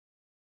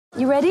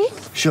You ready?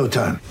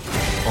 Showtime.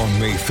 On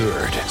May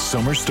 3rd,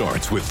 summer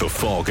starts with The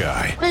Fall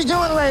Guy. Let's do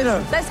it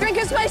later. Let's drink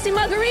a spicy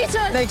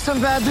margarita. Make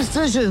some bad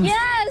decisions.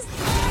 Yes!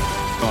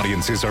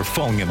 Audiences are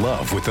falling in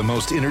love with the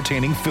most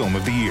entertaining film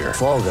of the year.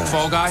 Fall Guy.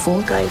 Fall Guy?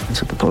 Fall guy.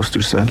 That's what the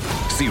poster said.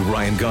 See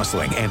Ryan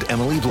Gosling and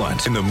Emily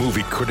Blunt in the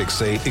movie critics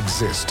say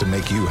exists to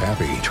make you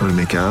happy. Trying to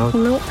make it out?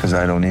 Nope. Because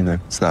I don't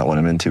either. It's not what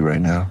I'm into right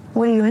now.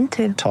 What are you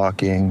into?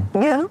 Talking.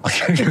 Yeah.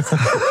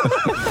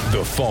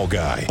 The Fall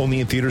Guy.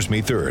 Only in theaters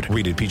May 3rd.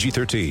 Rated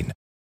PG-13.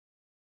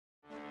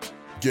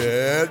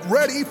 Get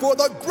ready for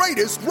the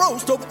greatest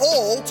roast of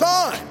all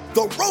time.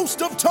 The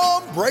Roast of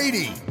Tom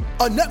Brady.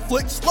 A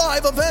Netflix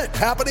live event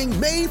happening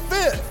May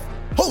 5th.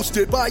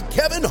 Hosted by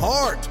Kevin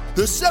Hart.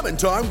 The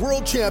 7-time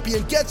world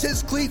champion gets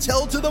his cleats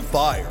held to the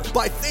fire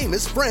by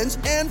famous friends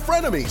and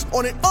frenemies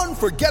on an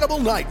unforgettable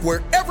night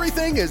where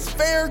everything is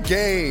fair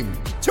game.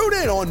 Tune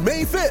in on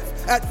May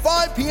 5th at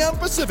 5 p.m.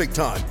 Pacific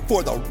time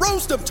for the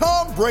Roast of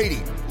Tom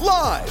Brady.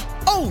 Live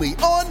only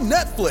on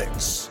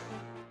Netflix.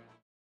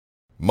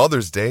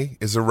 Mother's Day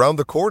is around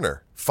the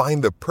corner.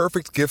 Find the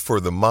perfect gift for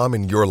the mom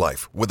in your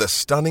life with a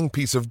stunning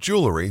piece of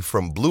jewelry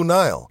from Blue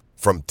Nile.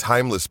 From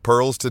timeless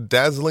pearls to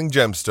dazzling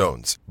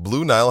gemstones,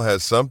 Blue Nile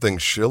has something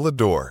she'll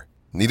adore.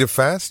 Need it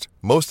fast?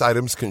 Most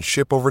items can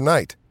ship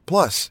overnight.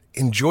 Plus,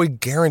 enjoy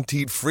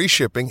guaranteed free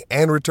shipping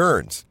and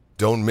returns.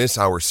 Don't miss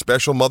our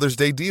special Mother's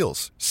Day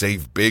deals.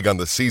 Save big on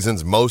the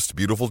season's most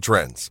beautiful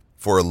trends.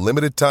 For a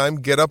limited time,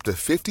 get up to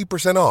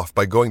 50% off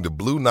by going to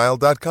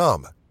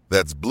BlueNile.com.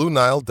 That's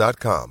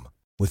BlueNile.com.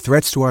 With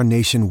threats to our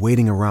nation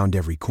waiting around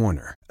every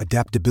corner,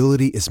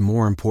 adaptability is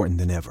more important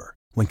than ever.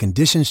 When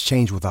conditions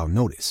change without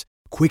notice,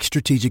 quick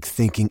strategic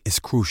thinking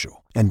is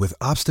crucial. And with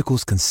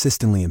obstacles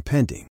consistently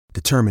impending,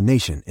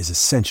 determination is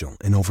essential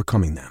in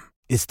overcoming them.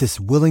 It's this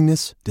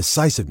willingness,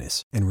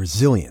 decisiveness, and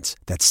resilience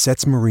that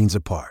sets Marines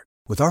apart.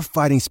 With our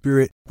fighting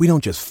spirit, we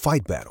don't just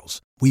fight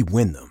battles, we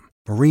win them.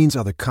 Marines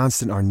are the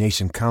constant our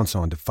nation counts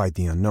on to fight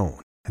the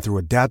unknown. And through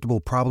adaptable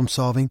problem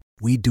solving,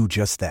 we do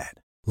just that.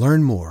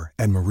 Learn more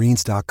at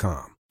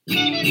marines.com.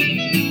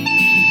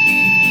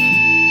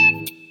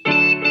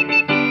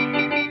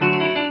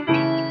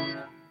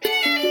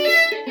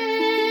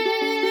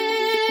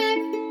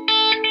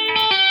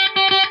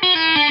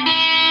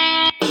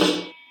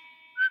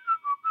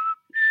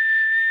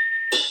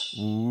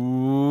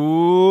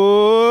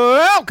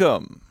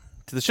 Welcome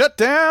to the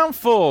Shutdown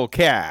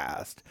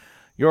Fullcast.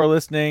 You're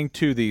listening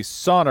to the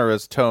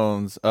sonorous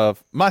tones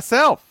of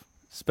myself,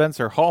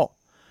 Spencer Hall,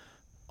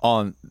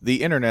 on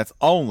the internet's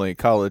only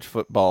college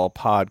football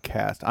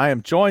podcast. I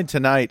am joined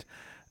tonight,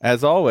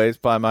 as always,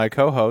 by my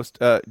co-host,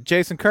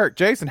 Jason Kirk.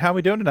 Jason, how are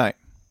we doing tonight?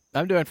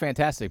 I'm doing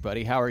fantastic,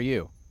 buddy. How are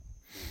you?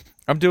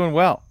 I'm doing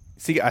well.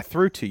 See, I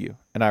threw to you,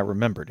 and I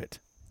remembered it.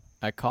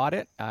 I caught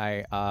it.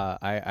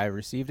 I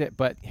received it.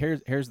 But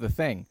here's the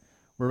thing.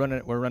 We're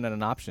running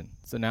an option,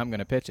 so now I'm going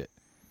to pitch it.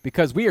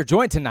 Because we are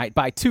joined tonight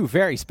by two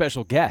very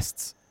special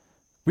guests.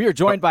 We are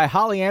joined by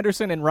Holly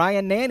Anderson and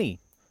Ryan Nanny.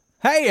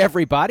 Hey,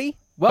 everybody.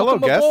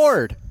 Welcome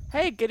aboard.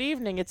 Hey, good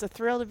evening. It's a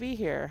thrill to be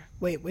here.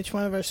 Wait, which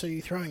one of us are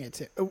you throwing it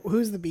to?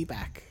 Who's the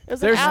B-back?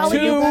 There's two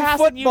pass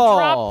and you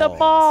dropped the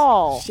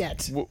ball.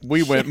 Shit.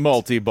 We went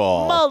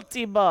multi-ball.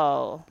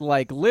 Multi-ball.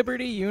 Like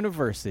Liberty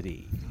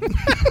University.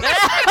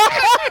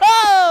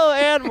 Oh,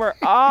 and we're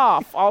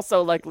off.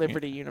 Also like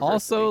Liberty University.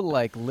 Also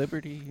like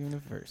Liberty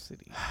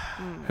University.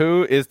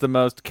 Who is the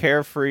most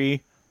carefree,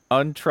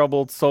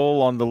 untroubled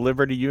soul on the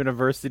Liberty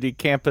University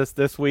campus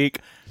this week?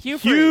 Hugh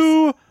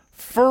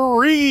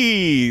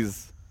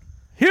Freeze.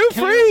 Hugh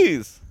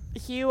Freeze.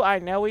 Hugh, I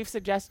know we've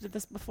suggested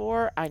this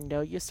before. I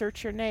know you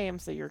search your name,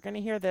 so you're going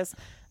to hear this.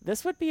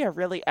 This would be a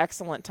really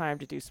excellent time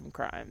to do some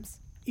crimes.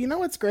 You know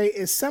what's great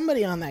is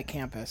somebody on that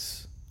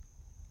campus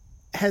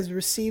has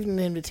received an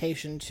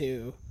invitation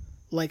to,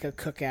 like, a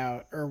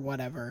cookout or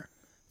whatever,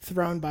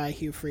 thrown by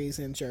Hugh Freeze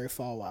and Jerry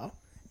Falwell,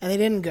 and they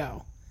didn't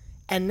go.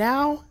 And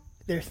now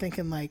they're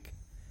thinking, like,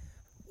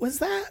 was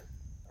that?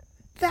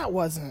 That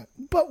wasn't.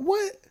 But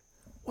what?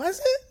 Was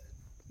it?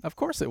 Of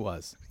course it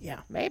was. Yeah.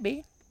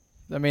 Maybe.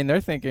 I mean,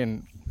 they're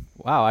thinking,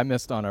 wow, I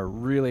missed on a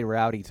really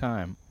rowdy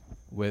time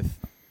with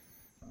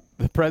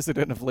the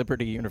president of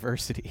Liberty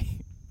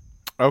University.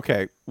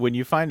 Okay, when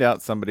you find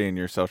out somebody in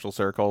your social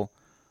circle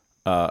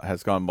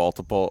has gone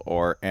multiple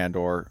or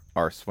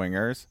are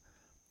swingers,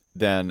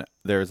 then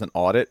there's an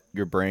audit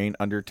your brain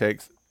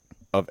undertakes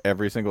of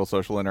every single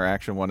social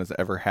interaction one has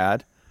ever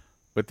had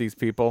with these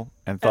people,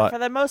 and thought, for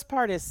the most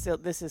part,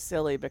 this is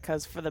silly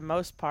because for the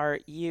most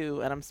part,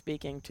 you, and I'm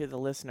speaking to the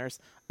listeners,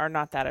 are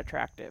not that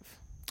attractive.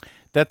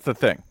 That's the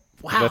thing.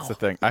 Wow. That's the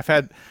thing. I've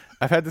had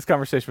this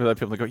conversation with other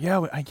people. They go,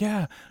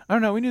 yeah, I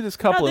don't know. We knew this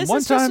couple, and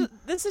one time.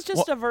 This is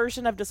just a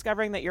version of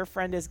discovering that your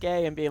friend is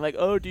gay and being like,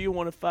 oh, do you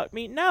want to fuck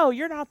me? No,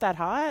 you're not that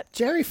hot.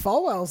 Jerry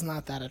Falwell's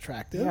not that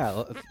attractive.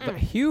 Yeah, but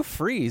Hugh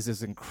Freeze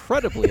is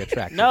incredibly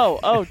attractive. No,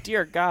 oh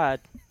dear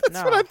God.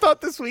 That's what I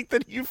thought this week,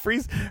 that Hugh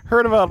Freeze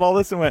heard about all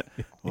this and went,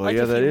 well, like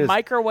yeah, if that you is.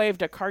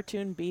 microwaved a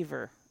cartoon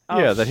beaver. Oh,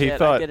 yeah, that shit, he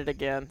thought. I did it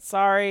again.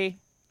 Sorry.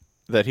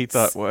 That he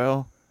thought,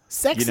 well.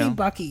 Sexy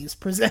Bucky's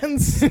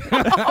presents.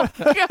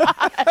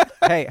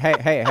 Hey,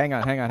 hang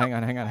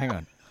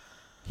on.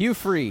 Hugh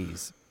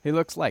Freeze. He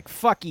looks like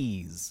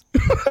Fuckies.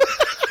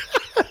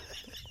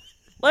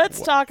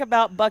 Let's talk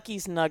about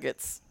Bucky's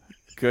Nuggets.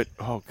 Good.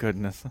 Oh,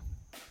 goodness.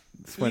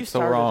 This You went so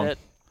started wrong. it.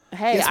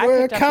 Hey, Yes, I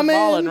we're picked up the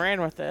ball and coming.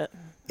 ran with it.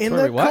 In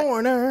Sorry, the what?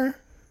 corner.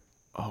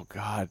 Oh,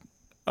 God.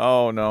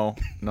 Oh, no.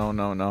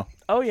 No.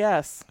 Oh,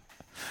 yes.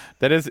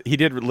 That is, he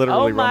did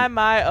literally Oh, my, run.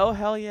 my. Oh,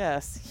 hell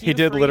yes. He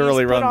did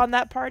literally put run- on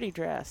that party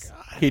dress.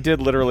 He did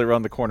literally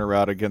run the corner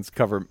route against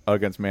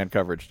man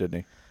coverage, didn't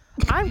he?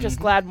 I'm just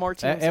glad more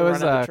teams It will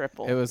was run the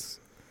triple. It was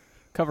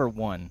cover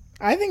 1.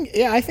 I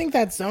think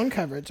that's zone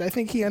coverage. I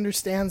think he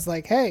understands,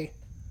 like, hey,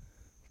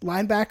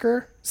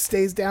 linebacker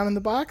stays down in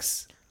the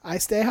box, I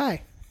stay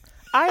high.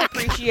 I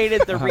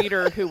appreciated the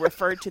reader who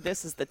referred to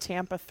this as the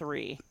Tampa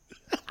 3.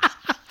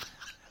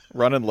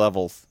 Running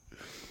levels.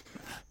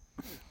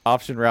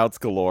 Option routes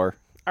galore.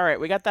 All right,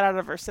 we got that out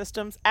of our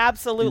systems?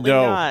 Absolutely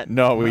No, not.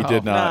 no, we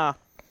did Nah.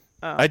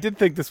 not. I did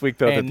think this week,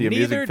 though, And that the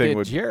amusing neither thing did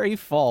would... Jerry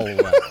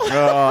Falwell.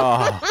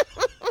 Oh.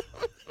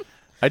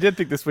 I did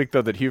think this week,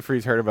 though, that Hugh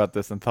Freeze heard about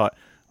this and thought,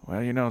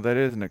 well, that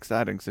is an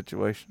exciting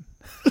situation.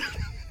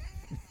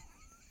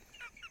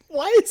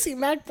 Why is he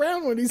Mac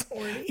Brown when he's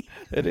horny?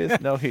 It is.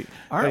 No,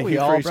 Aren't we Hugh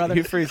all, Freeze, brother?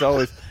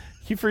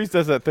 Hugh Freeze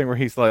does that thing where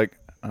he's like,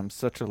 I'm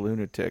such a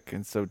lunatic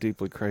and so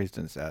deeply crazed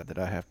and sad that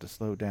I have to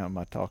slow down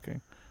my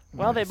talking.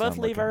 Well, they I both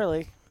sound leave like a-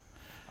 early.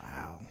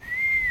 Wow.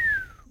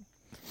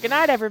 Good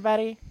night,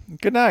 everybody.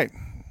 Good night.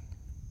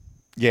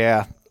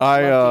 Yeah,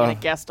 Love being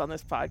a guest on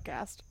this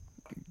podcast.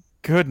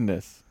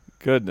 Goodness.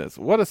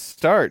 What a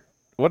start.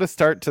 What a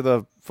start to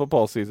the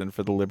football season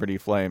for the Liberty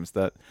Flames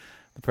that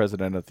the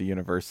president of the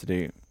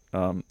university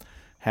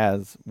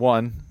has,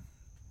 one,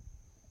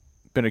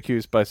 been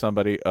accused by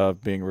somebody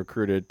of being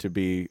recruited to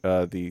be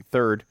the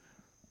third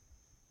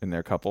in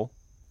their couple,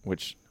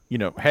 which,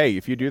 hey,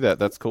 if you do that,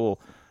 that's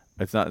cool.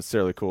 It's not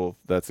necessarily cool.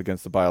 That's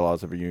against the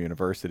bylaws of your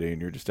university,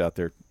 and you're just out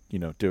there,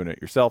 doing it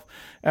yourself.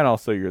 And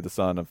also, you're the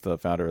son of the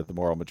founder of the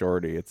Moral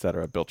Majority, et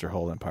cetera. Built your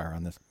whole empire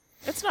on this.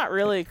 It's not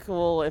really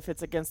cool if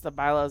it's against the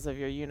bylaws of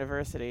your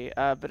university,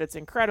 but it's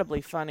incredibly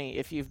funny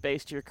if you've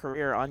based your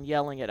career on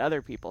yelling at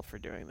other people for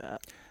doing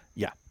that.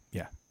 Yeah.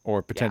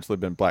 Or potentially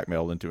been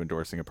blackmailed into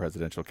endorsing a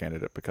presidential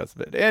candidate because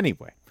of it.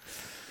 Anyway.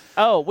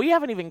 Oh, we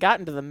haven't even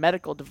gotten to the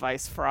medical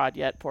device fraud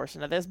yet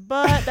portion of this,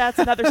 but that's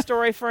another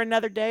story for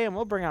another day, and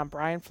we'll bring on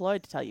Brian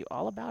Floyd to tell you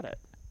all about it.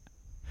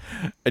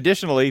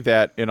 Additionally,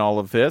 that in all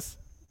of this,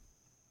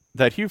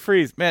 that Hugh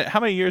Freeze, man, how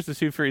many years does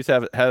Hugh Freeze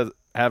have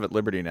at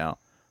Liberty now?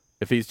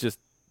 If he's just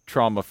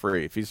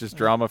trauma-free. If he's just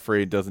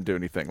drama-free, doesn't do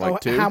anything. Like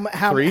 2,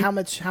 3? How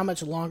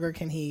much longer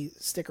can he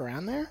stick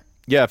around there?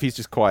 Yeah, if he's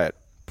just quiet.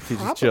 If he's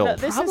just chill.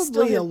 This is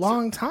still Probably a his-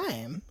 long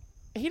time.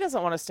 He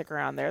doesn't want to stick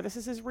around there. This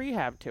is his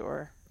rehab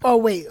tour. Oh,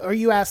 wait. Are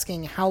you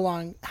asking how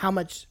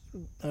much,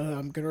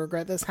 I'm going to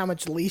regret this, how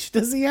much leash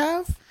does he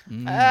have?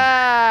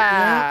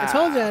 Yeah, I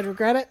told you I'd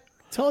regret it.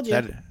 Told you.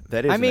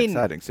 That is an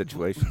exciting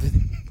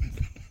situation.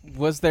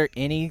 Was there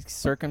any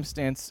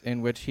circumstance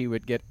in which he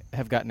would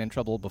have gotten in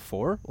trouble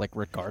before, like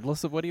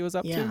regardless of what he was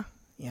up to?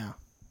 Yeah.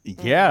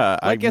 Yeah.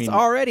 Like it's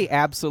already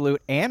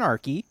absolute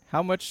anarchy.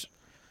 How much?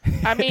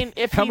 I mean,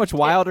 if how much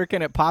wilder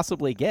can it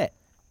possibly get?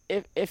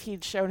 If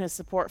he'd shown his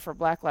support for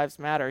Black Lives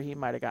Matter, he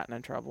might have gotten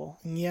in trouble.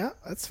 Yeah,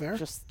 that's fair.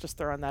 Just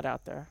throwing that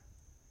out there.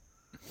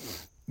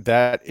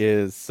 That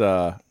is,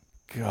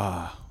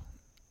 God.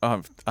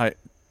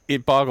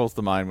 It boggles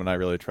the mind when I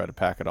really try to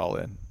pack it all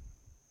in.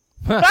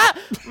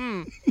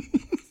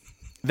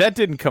 That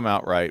didn't come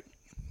out right.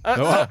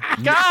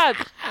 God!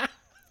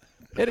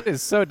 It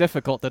is so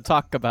difficult to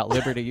talk about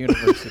Liberty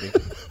University.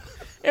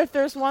 If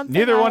there's one thing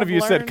Neither one I've of you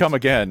said learned- come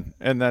again,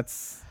 and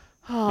that's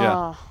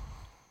yeah.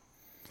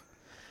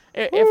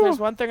 If there's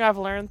one thing I've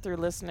learned through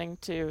listening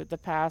to the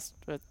past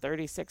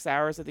 36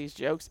 hours of these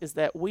jokes is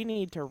that we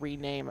need to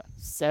rename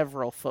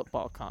several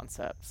football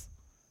concepts.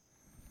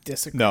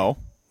 Disagree. No.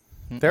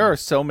 There are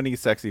so many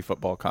sexy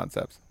football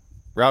concepts.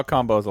 Route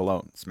combos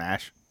alone.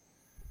 Smash.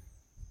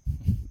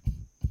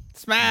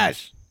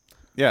 Smash.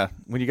 Yeah.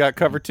 When you got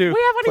cover 2,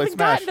 We haven't play even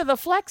Smash. gotten to the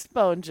flex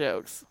bone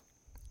jokes.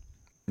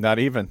 Not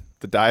even.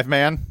 The dive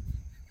man.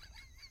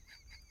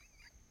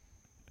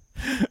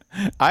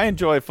 I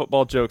enjoy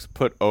football jokes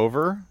put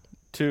over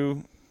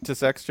to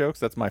sex jokes.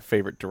 That's my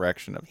favorite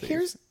direction of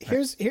these.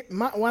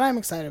 What I'm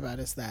excited about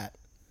is that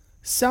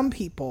some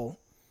people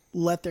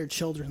let their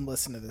children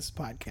listen to this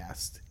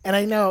podcast, and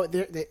I know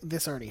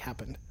this already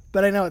happened,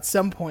 but I know at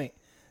some point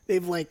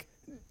they've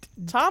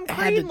Tom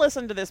Green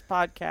listened to this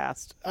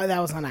podcast. that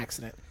was on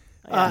accident.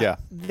 Yeah.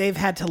 They've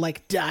had to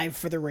dive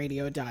for the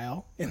radio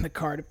dial in the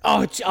car.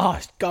 Oh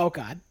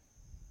God,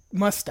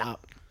 must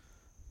stop.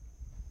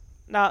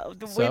 Now,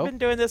 we've been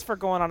doing this for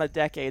going on a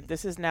decade.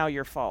 This is now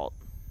your fault.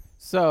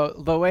 So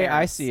the way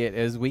I see it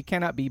is we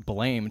cannot be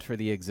blamed for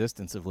the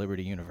existence of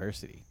Liberty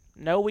University.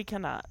 No, we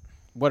cannot.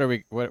 What are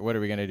we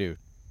going to do?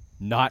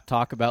 Not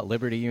talk about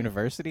Liberty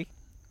University?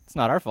 It's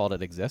not our fault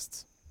it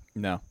exists.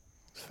 No.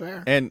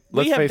 Fair. And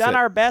let's we have face done it,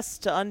 our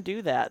best to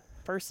undo that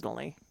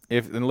personally.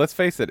 And let's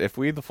face it, if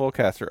we, the full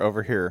cast, are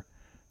over here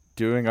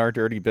doing our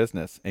dirty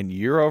business, and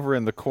you're over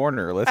in the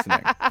corner listening.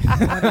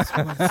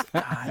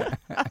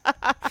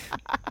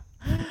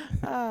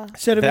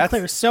 So to be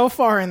clear, so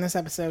far in this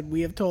episode,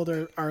 we have told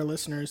our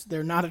listeners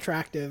they're not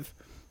attractive,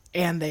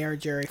 and they are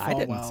Jerry Falwell. I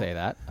didn't say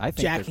that. I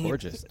think they're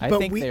gorgeous. I but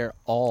think they're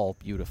all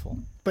beautiful.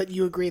 But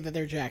you agree that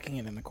they're jacking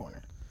it in the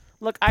corner.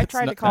 Look, I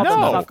tried to call them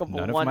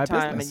fuckable one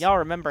time, and y'all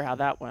remember how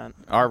that went.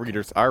 Our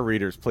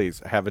readers, please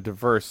have a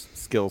diverse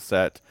skill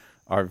set.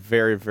 Are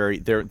very, very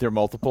they're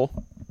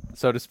multiple,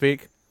 so to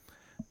speak,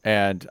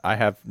 and I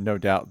have no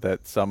doubt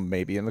that some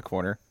may be in the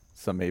corner,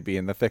 some may be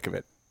in the thick of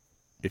it,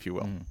 if you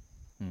will.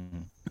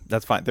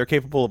 That's fine. They're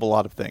capable of a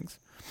lot of things.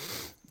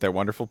 They're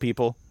wonderful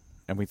people,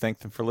 and we thank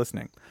them for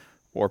listening,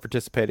 or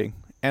participating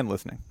and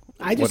listening.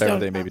 Whatever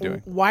they may be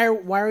doing. Why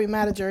are we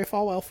mad at Jerry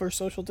Falwell for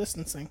social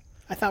distancing?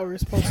 I thought we were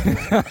supposed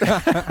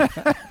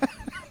to.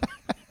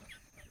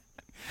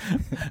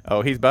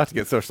 Oh, he's about to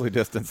get socially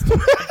distanced.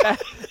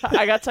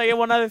 I got to tell you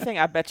one other thing.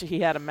 I bet you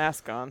he had a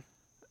mask on.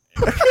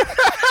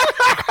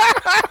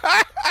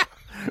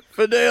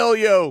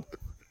 Fidelio.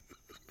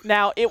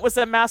 Now, it was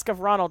a mask of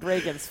Ronald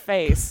Reagan's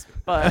face,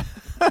 but...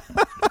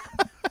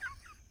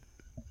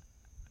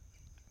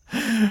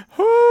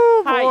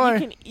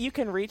 Hi, you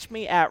can reach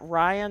me at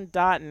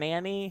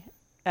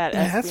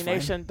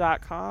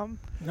ryan.nanny@sbnation.com.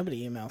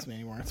 Nobody emails me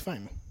anymore. It's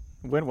fine.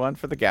 Win one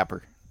for the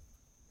Gapper.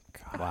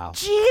 God. Wow.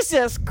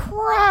 Jesus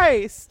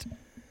Christ!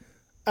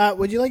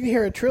 Would you like to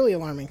hear a truly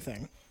alarming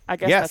thing? I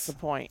guess that's the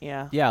point,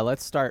 yeah. Yeah,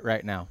 let's start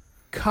right now.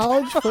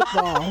 College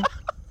football,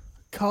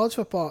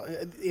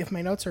 if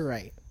my notes are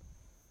right,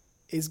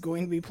 is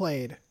going to be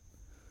played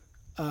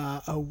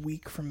a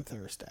week from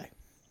Thursday.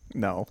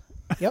 No.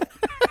 Yep.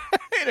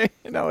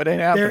 No, it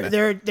ain't happening.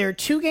 There are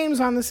 2 games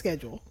on the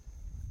schedule.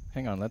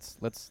 Hang on, let's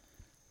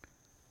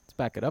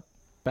back it up.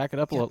 Back it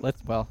up a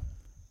little.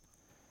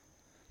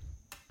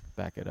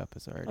 Back it up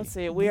is already. Let's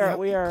see. We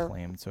are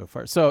claimed so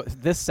far. So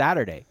this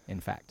Saturday, in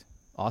fact,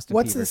 Austin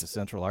Peay versus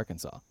Central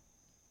Arkansas.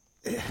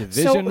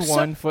 Division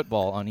 1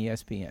 football on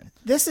ESPN.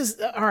 This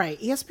is all right.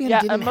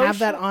 ESPN didn't have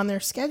that on their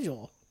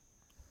schedule.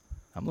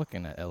 I'm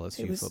looking at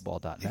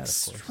LSUfootball.net, of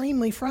course.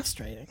 Extremely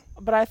frustrating.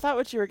 But I thought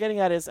what you were getting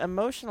at is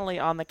emotionally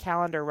on the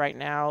calendar right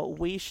now,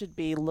 we should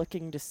be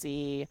looking to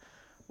see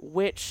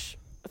which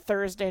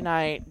Thursday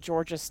night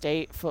Georgia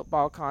State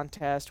football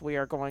contest we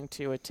are going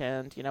to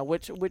attend. You know,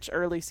 which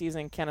early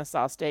season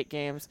Kennesaw State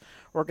games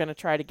we're going to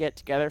try to get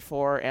together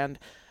for, and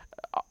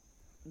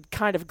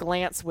kind of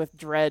glance with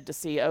dread to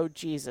see, oh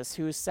Jesus,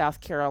 who's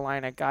South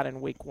Carolina got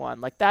in week 1?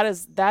 Like that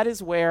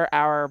is where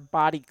our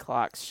body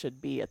clocks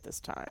should be at this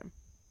time.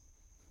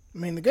 I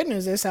mean, the good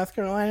news is South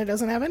Carolina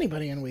doesn't have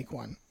anybody in week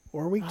 1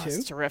 or week 2.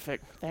 That's terrific.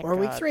 Thank or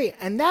God. week 3.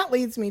 And that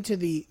leads me to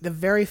the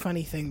very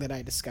funny thing that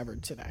I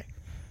discovered today.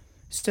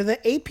 So the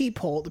AP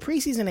poll, the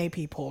preseason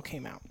AP poll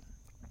came out.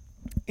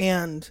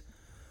 And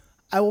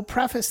I will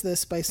preface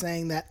this by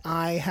saying that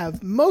I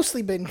have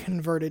mostly been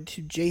converted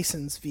to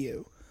Jason's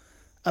view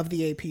of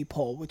the AP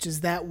poll, which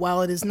is that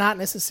while it is not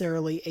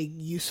necessarily a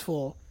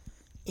useful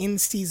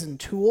in-season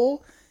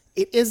tool,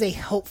 it is a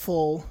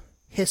helpful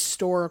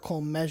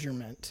historical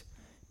measurement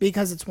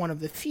because it's one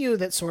of the few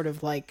that sort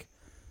of like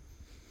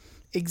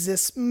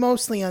exists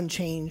mostly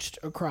unchanged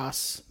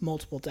across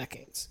multiple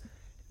decades.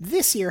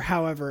 This year,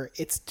 however,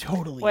 it's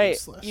totally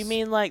useless. Wait, you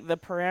mean like the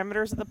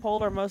parameters of the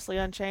poll are mostly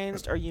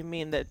unchanged, or you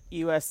mean that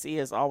USC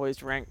is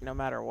always ranked no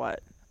matter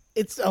what?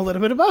 It's a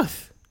little bit of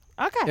both.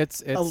 Okay.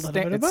 It's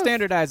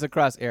standardized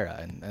across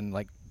era, and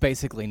like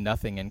basically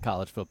nothing in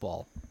college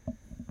football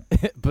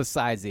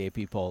besides the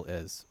AP poll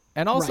is.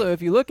 And also,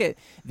 if you look at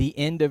the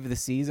end of the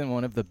season,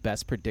 one of the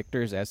best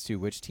predictors as to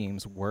which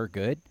teams were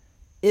good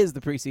is the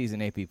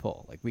preseason AP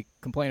poll. Like, we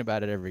complain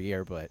about it every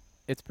year, but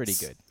it's pretty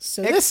good.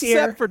 So this year,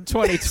 except for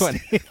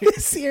 2020.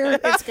 This year,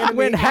 it's going to be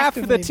when half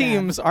of the actively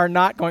teams bad. are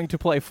not going to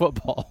play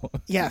football.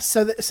 Yeah,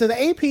 so the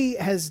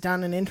AP has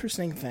done an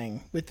interesting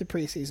thing with the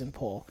preseason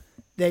poll.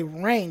 They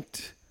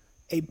ranked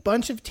a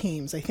bunch of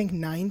teams, I think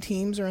 9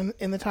 teams are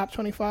in the top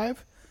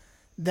 25,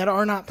 that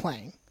are not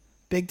playing.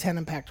 Big 10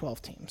 and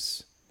Pac-12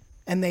 teams.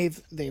 And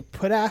they've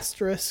put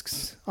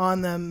asterisks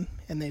on them,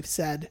 and they've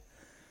said,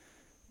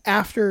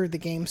 after the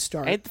games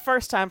start... Ain't the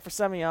first time for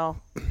some of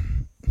y'all.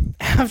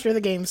 After the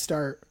games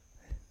start,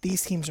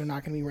 these teams are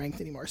not going to be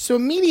ranked anymore. So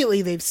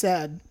immediately they've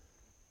said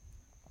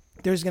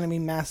there's going to be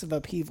massive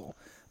upheaval.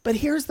 But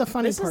here's the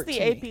funny part This is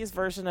the AP's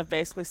version of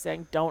basically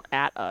saying, don't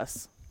at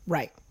us.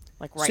 Right.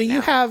 Like right so now.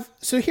 you have...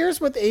 So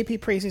here's what the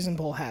AP preseason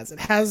poll has. It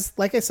has,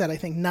 like I said, I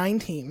think 9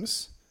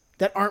 teams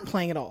that aren't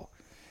playing at all.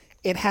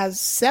 It has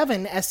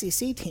 7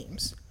 SEC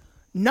teams,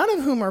 none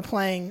of whom are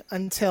playing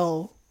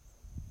until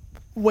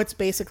what's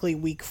basically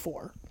week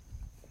 4,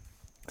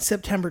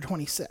 September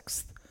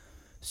 26th.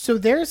 So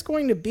there's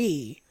going to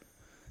be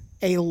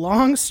a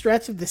long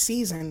stretch of the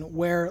season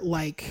where,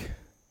 like,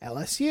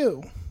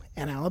 LSU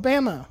and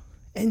Alabama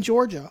and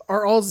Georgia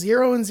are all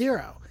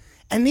 0-0.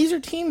 And these are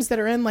teams that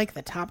are in, like,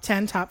 the top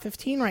 10, top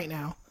 15 right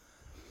now.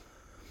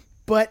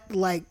 But,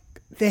 like,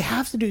 they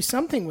have to do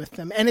something with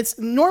them. And it's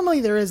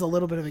normally there is a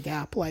little bit of a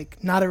gap.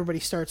 Like, not everybody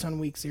starts on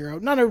week 0.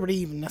 Not everybody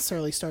even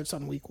necessarily starts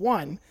on week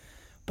 1.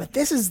 But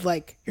this is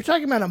like, you're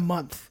talking about a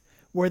month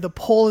where the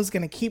poll is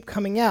going to keep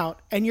coming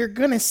out, and you're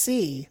going to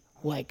see,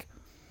 like,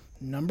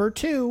 number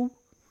 2,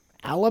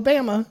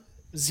 Alabama,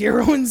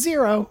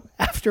 0-0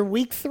 after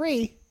week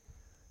 3.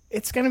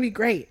 It's going to be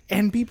great.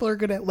 And people are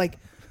going to, like,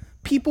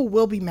 people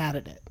will be mad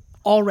at it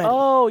already.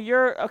 Oh,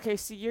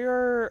 so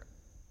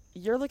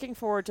you're looking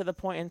forward to the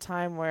point in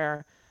time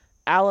where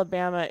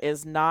Alabama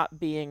is not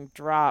being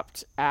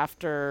dropped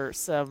after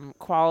some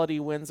quality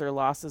wins or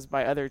losses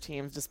by other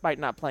teams, despite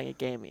not playing a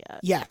game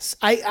yet. Yes,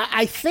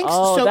 I think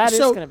so. So That is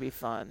going to be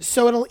fun.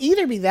 So it'll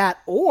either be that,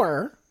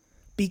 or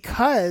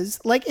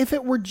because, like, if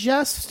it were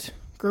just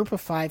group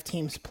of 5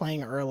 teams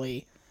playing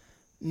early,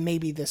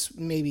 maybe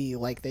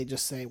like they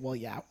just say, well,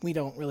 yeah, we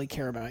don't really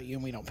care about you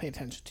and we don't pay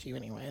attention to you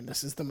anyway, and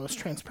this is the most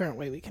transparent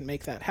way we can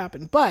make that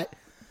happen. But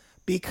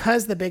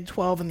because the Big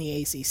 12 and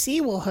the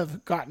ACC will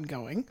have gotten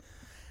going,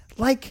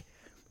 like,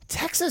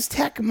 Texas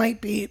Tech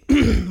might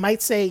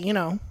say, you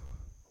know,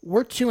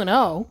 we're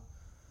 2-0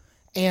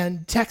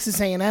 and Texas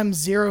A&M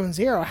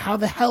 0-0. How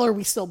the hell are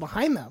we still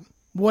behind them?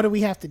 What do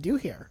we have to do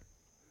here?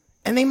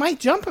 And they might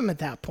jump them at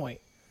that point.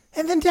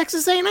 And then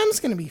Texas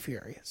A&M's going to be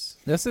furious.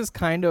 This is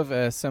kind of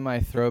a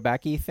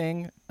semi-throwbacky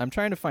thing. I'm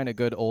trying to find a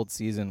good old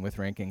season with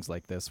rankings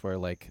like this where,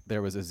 like,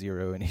 there was a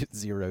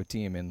 0-0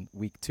 team in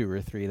week 2 or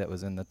 3 that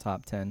was in the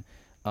top 10.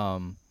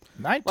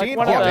 19.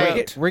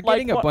 We're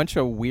getting a bunch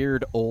of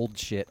weird old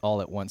shit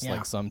all at once,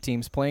 like some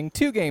teams playing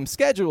 2-game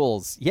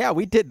schedules. Yeah,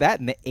 we did that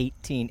in the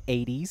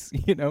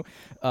 1880s, you know,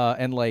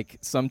 and like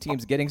some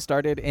teams getting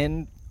started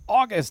in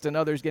August and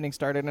others getting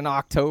started in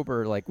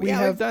October. Like we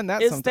have done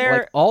that.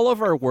 Like all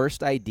of our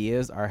worst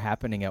ideas are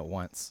happening at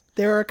once.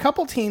 There are a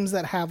couple teams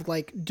that have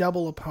like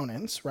double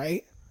opponents,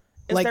 right?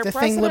 Is like there the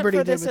precedent thing Liberty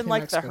for did this with in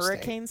like the Mexico State.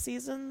 hurricane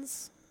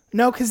seasons?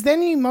 No, because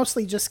then you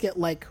mostly just get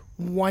like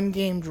one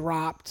game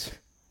dropped,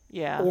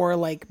 or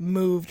like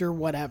moved or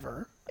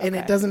whatever, and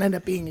it doesn't end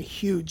up being a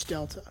huge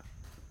delta.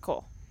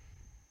 Cool.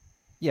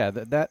 Yeah,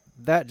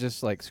 that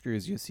just like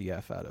screws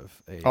UCF out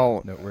of a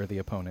noteworthy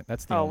opponent.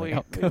 That's the only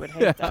outcome, we would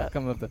hate that.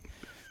 outcome of the.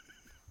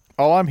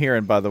 All I'm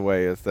hearing, by the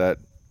way, is that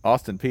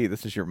Austin P,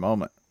 this is your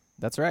moment.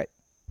 That's right.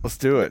 Let's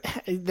do it.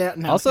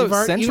 Also,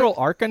 Central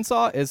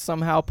Arkansas is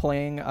somehow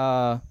playing.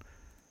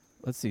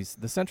 Let's see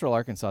the Central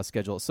Arkansas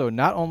schedule. So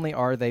not only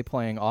are they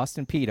playing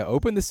Austin P to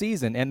open the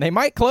season, and they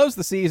might close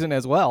the season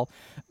as well.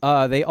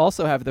 They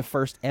also have the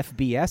first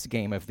FBS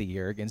game of the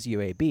year against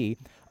UAB.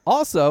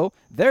 Also,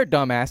 their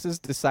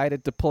dumbasses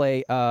decided to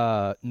play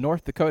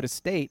North Dakota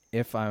State.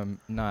 If I'm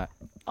not.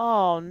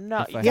 Oh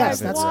no! Yes,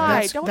 that's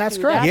correct.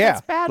 Yeah,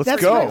 that's bad.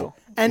 let's go.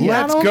 And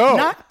let's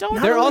go.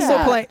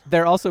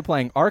 They're also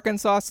playing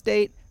Arkansas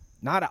State.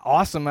 Not an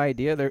awesome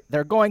idea.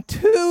 They're going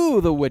to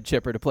the Wood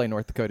Chipper to play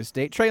North Dakota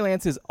State. Trey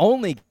Lance's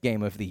only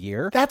game of the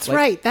year. That's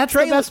right. That's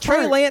the best part.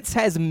 Trey Lance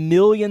has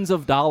millions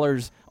of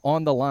dollars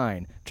on the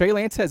line. Trey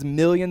Lance has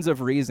millions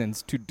of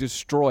reasons to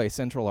destroy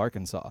Central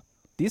Arkansas.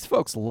 These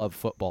folks love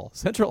football.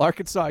 Central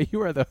Arkansas, you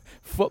are the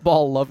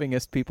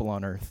football-lovingest people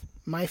on earth.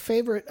 My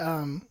favorite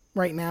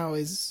right now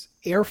is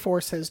Air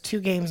Force has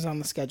 2 games on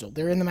the schedule.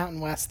 They're in the Mountain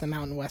West. The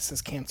Mountain West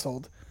is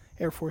canceled.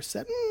 Air Force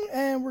said,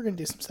 we're going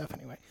to do some stuff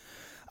anyway.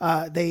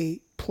 They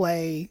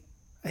play,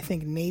 I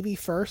think, Navy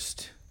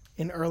first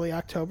in early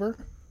October.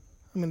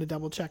 I'm going to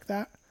double-check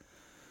that.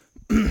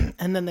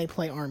 And then they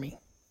play Army.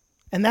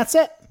 And that's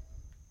it.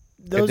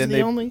 Those are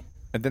the only...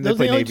 And then they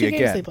play Navy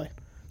again. They play.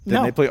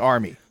 Then they play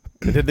Army.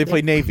 And then they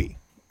play Navy.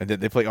 And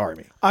then they play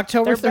Army.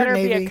 October 3rd, There better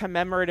Navy. be a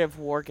commemorative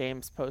War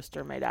Games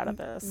poster made out of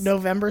this.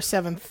 November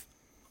 7th,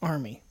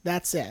 Army.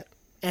 That's it.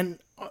 And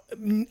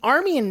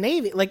Army and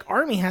Navy, like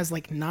Army has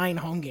like 9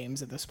 home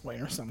games at this point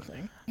or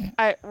something.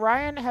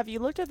 Ryan, have you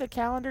looked at the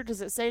calendar?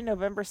 Does it say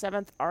November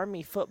 7th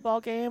Army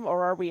football game,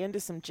 or are we into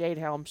some Jade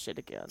Helm shit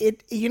again?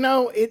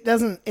 It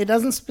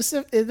doesn't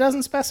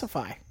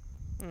specify.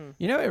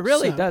 You know, it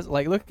really does.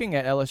 Like looking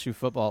at LSU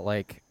football,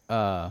 like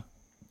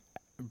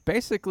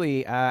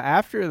basically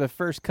after the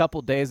first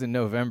couple days in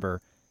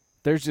November,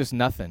 there's just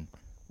nothing,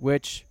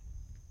 which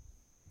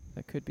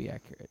that could be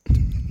accurate.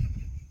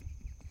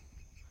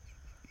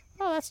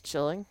 Oh, that's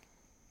chilling.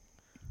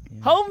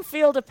 Yeah. Home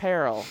Field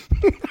Apparel.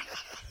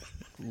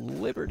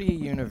 Liberty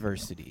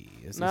University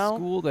is a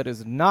school that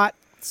is not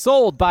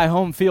sold by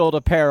Home Field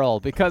Apparel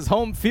because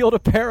Home Field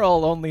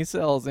Apparel only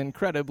sells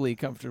incredibly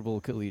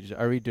comfortable collegiate.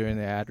 Are we doing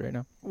the ad right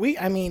now?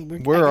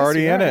 We're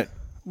already in it.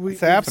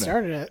 It's happening.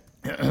 Started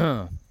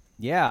it.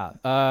 Yeah.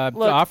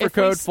 Offer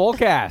code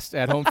FULLCAST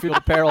at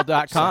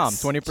homefieldapparel.com.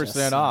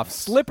 20% off.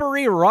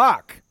 Slippery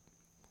Rock.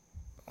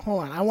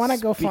 Hold on. I want to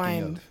go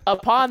find...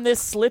 Upon this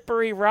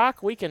slippery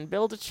rock, we can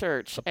build a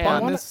church.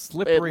 Upon this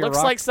slippery rock... It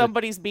looks like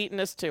somebody's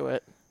beating us to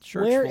it.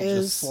 Church will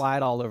just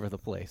slide all over the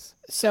place.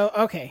 So,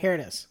 okay, here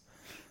it is.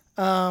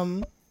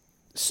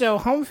 So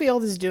Home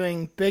Field is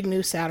doing Big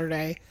New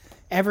Saturday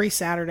every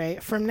Saturday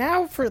from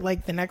now for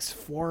like the next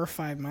 4 or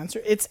 5 months.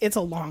 It's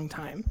a long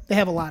time. They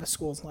have a lot of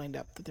schools lined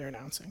up that they're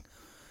announcing.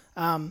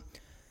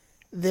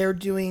 they're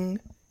doing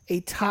a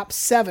top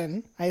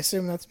 7. I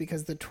assume that's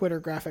because the Twitter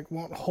graphic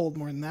won't hold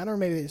more than that, or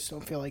maybe they just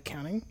don't feel like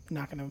counting. I'm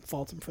not going to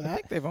fault them for I that.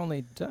 think they've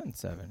only done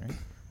 7, right?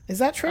 Is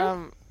that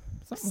true?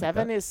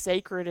 7 is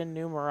sacred in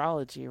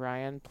numerology,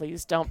 Ryan.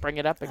 Please don't bring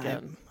it up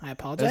again. I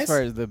apologize. As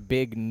far as the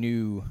big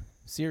new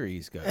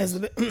series goes.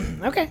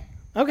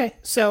 Okay.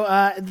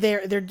 So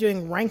they're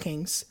doing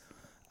rankings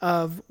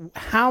of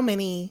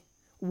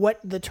what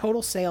the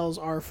total sales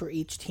are for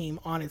each team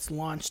on its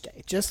launch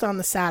day, just on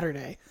the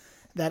Saturday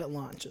that it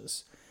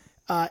launches.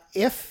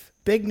 If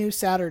Big New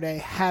Saturday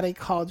had a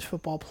college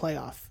football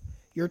playoff,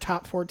 your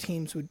top 4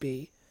 teams would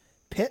be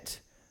Pitt,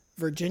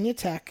 Virginia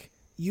Tech,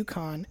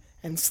 UConn,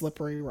 and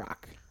Slippery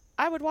Rock.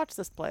 I would watch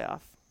this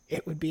playoff.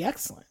 It would be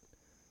excellent.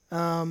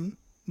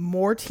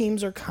 More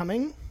teams are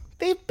coming.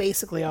 They've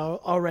basically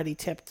already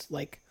tipped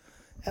like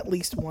at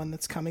least one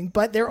that's coming,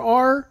 but there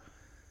are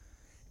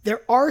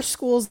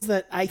schools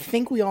that I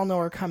think we all know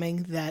are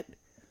coming that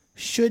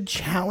should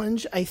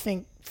challenge, I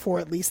think, for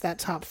at least that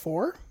top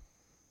 4.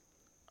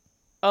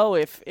 Oh,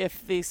 if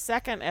the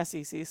second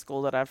SEC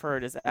school that I've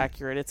heard is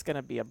accurate, it's going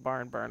to be a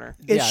barn burner.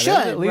 It should,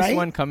 there's at least right?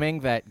 one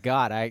coming that,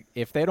 God,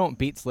 if they don't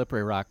beat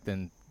Slippery Rock,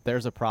 then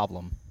there's a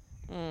problem.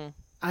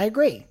 I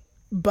agree.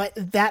 But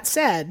that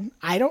said,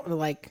 I don't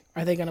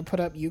are they going to put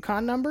up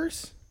UConn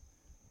numbers?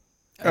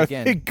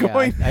 Again,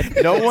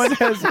 no one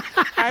has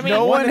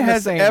no one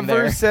has ever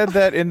there. said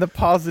that in the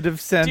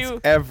positive sense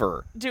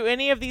ever. Do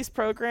any of these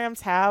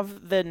programs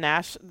have the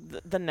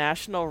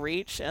national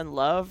reach and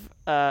love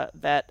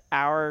that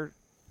our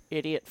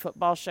idiot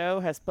football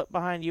show has put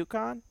behind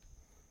UConn?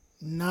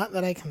 Not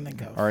that I can think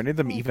of. Are any of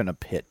them even a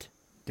Pitt,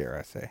 dare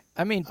I say?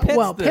 I mean,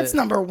 Pitt's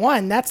number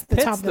 1. That's the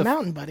top of the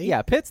mountain, buddy.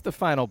 Yeah, Pitt's the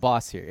final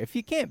boss here. If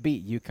you can't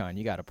beat UConn,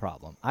 you got a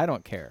problem. I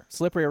don't care.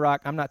 Slippery Rock,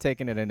 I'm not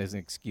taking it in as an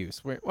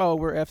excuse. We're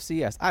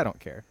FCS. I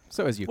don't care.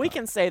 So is UConn. We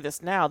can say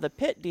this now. The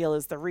Pitt deal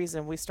is the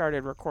reason we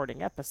started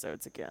recording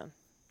episodes again.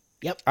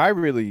 Yep. I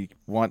really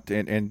want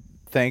and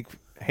thank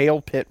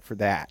Hail Pitt for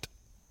that,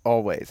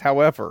 always.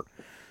 However,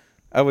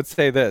 I would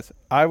say this.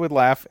 I would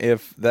laugh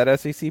if that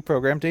SEC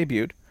program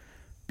debuted,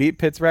 beat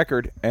Pitt's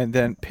record, and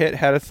then Pitt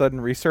had a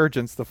sudden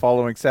resurgence the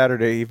following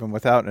Saturday, even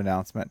without an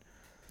announcement.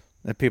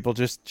 That people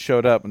just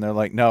showed up and they're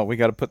like, no, we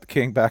got to put the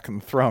king back on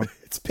the throne.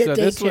 It's Pitt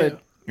Day 2.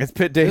 It's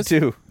Pitt Day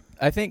 2.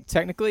 I think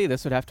technically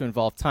this would have to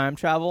involve time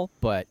travel,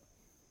 but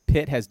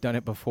Pitt has done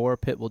it before.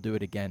 Pitt will do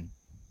it again.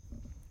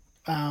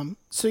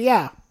 So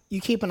yeah,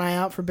 you keep an eye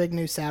out for Big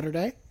New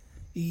Saturday.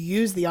 You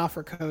use the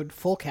offer code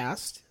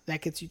FULLCAST.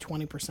 That gets you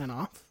 20%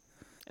 off.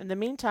 In the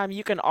meantime,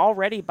 you can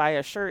already buy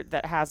a shirt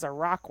that has a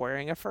rock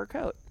wearing a fur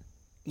coat.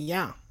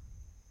 Yeah.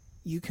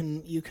 You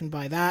can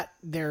buy that.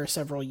 There are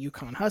several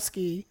Yukon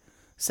Husky,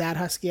 Sad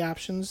Husky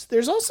options.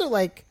 There's also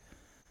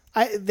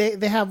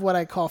they have what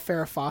I call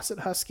Farrah Fawcett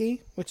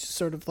Husky, which is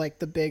sort of like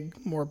the big,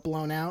 more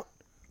blown out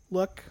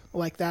look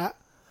like that.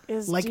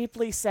 It's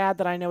deeply sad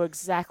that I know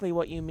exactly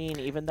what you mean,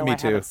 even though Me I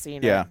too. haven't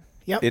seen Yeah. it.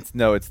 Yep.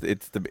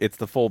 It's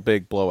the full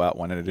big blowout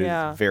one, and it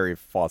is very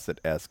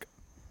Fawcett-esque.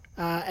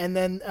 And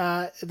then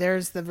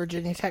there's the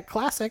Virginia Tech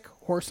Classic,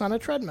 Horse on a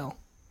Treadmill.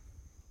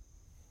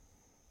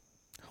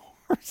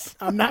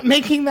 I'm not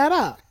making that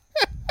up.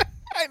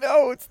 I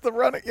know, it's the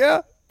running,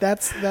 yeah.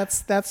 That's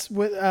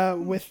with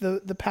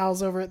the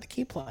pals over at the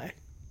Key Play.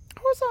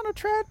 Horse on a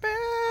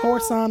treadmill.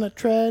 Horse on a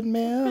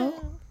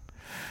treadmill.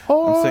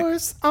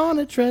 Horse on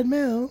a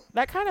treadmill.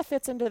 That kind of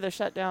fits into the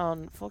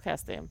shutdown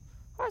Fullcast theme.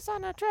 Horse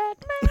on a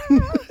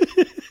treadmill.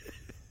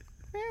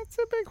 It's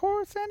a big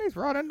horse and he's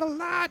running a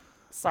lot.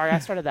 Sorry, I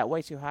started that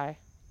way too high.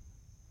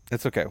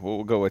 It's okay.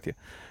 We'll go with you.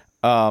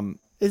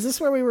 Is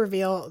this where we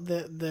reveal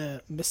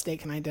the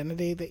mistaken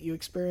identity that you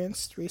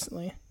experienced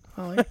recently,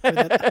 Holly?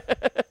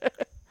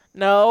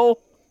 No.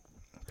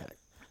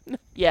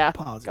 Yeah.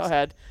 Apologies. Go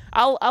ahead.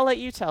 I'll let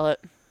you tell it.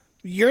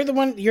 You're the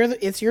one.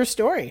 It's your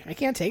story. I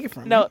can't take it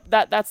from you. No,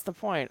 that's the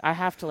point. I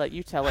have to let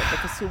you tell it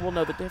because who will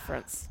know the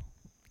difference?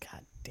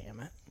 God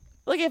damn it!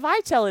 Look, if I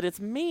tell it, it's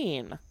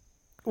mean.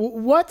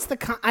 What's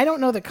the? I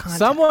don't know the context.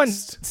 Someone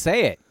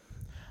say it.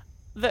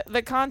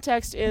 The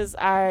context is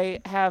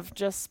I have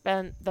just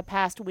spent the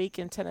past week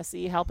in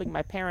Tennessee helping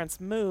my parents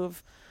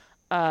move,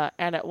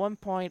 and at one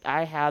point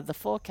I had the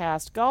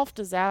Fullcast Golf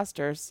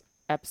Disasters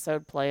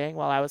episode playing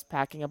while I was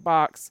packing a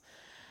box,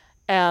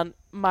 and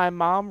my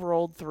mom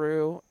rolled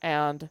through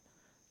and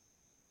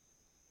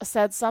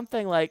said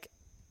something like,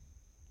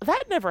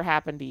 "That never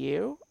happened to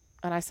you."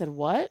 And I said,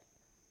 "What?"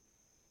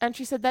 And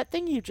she said, "That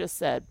thing you just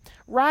said.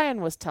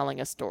 Ryan was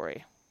telling a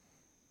story."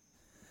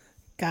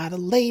 Got a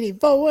lady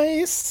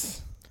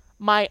voice.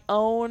 My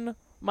own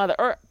mother.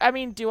 Or, I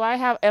mean,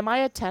 am I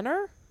a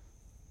tenor?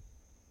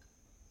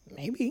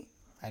 Maybe.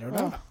 I don't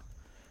know.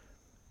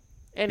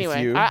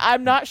 Anyway,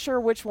 I'm not sure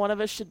which one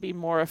of us should be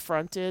more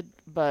affronted,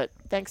 but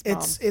thanks,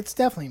 Mom. It's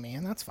definitely me,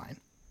 and that's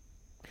fine.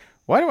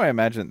 Why do I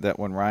imagine that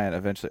when Ryan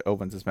eventually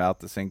opens his mouth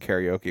to sing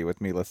karaoke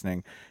with me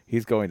listening,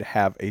 he's going to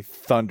have a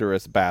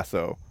thunderous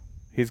basso?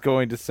 He's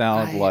going to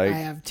sound like... I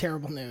have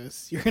terrible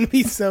news. You're going to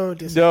be so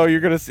disappointed.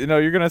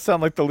 You're gonna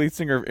sound like the lead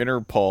singer of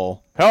Interpol.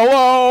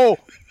 Hello!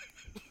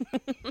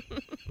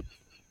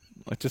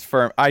 which is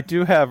firm. I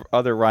do have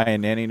other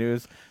Ryan Nanny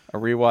news. A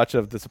rewatch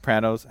of The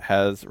Sopranos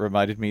has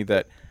reminded me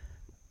that,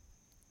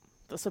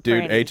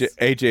 dude,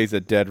 AJ's a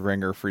dead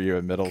ringer for you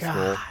in middle school.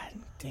 God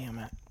damn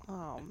it.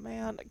 Oh,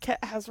 man.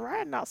 Has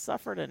Ryan not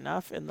suffered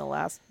enough in the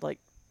last,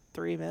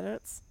 3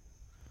 minutes?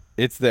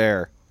 It's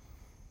there.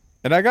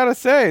 And I got to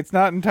say, it's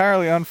not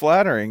entirely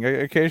unflattering.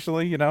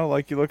 Occasionally, you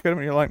look at him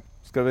and you're like,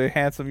 it's going to be a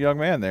handsome young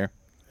man there.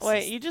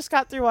 Wait, you just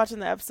got through watching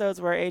the episodes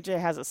where AJ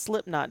has a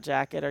Slipknot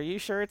jacket. Are you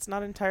sure it's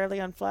not entirely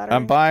unflattering?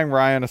 I'm buying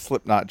Ryan a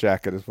Slipknot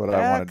jacket is what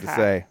I wanted to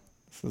say.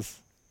 This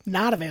is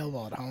not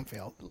available at home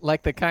field.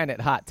 Like the kind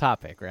at Hot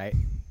Topic, right?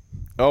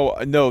 Oh,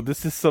 no,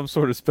 this is some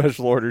sort of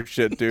special order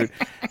shit, dude.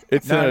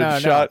 It's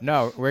shot.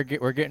 No, we're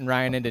getting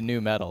Ryan into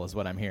new metal is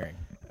what I'm hearing.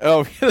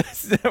 Oh,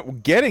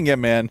 getting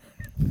him in.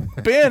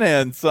 Been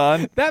in,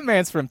 son. That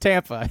man's from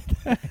Tampa.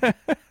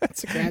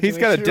 It's a graduation He's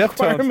got a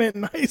requirement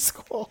in high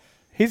school.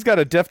 He's got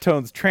a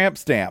Deftones tramp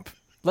stamp.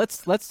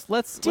 Let's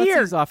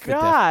Dear ease off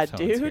God, the Deftones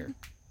dude. here.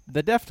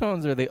 The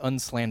Deftones are the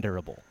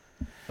unslanderable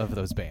of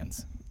those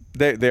bands.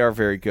 They are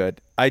very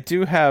good. I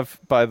do have,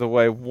 by the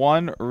way,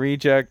 one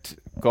reject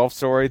golf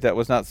story that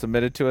was not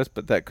submitted to us,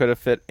 but that could have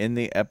fit in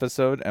the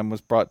episode and was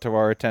brought to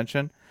our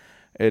attention.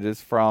 It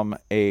is from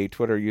a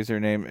Twitter user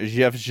named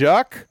Jeff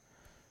Jacques,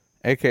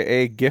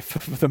 a.k.a. GIF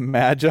of the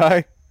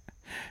Magi.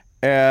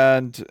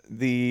 And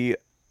the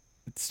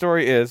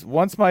story is,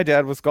 once my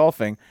dad was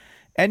golfing,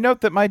 and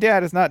note that my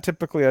dad is not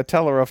typically a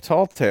teller of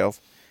tall tales,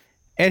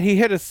 and he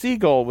hit a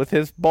seagull with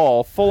his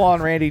ball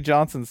full-on Randy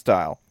Johnson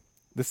style.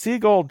 The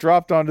seagull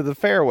dropped onto the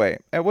fairway,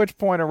 at which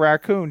point a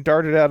raccoon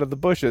darted out of the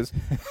bushes,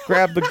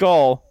 grabbed the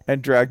gull,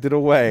 and dragged it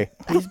away.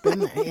 He's been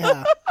there,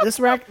 yeah.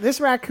 This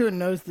raccoon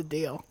knows the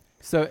deal.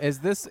 So is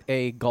this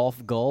a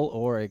golf gull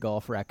or a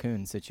golf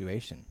raccoon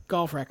situation?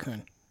 Golf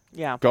raccoon.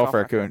 Yeah. Golf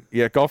raccoon.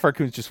 Yeah, golf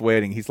raccoon's just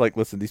waiting. He's like,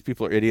 listen, these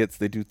people are idiots.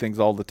 They do things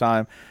all the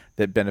time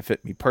that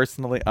benefit me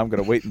personally. I'm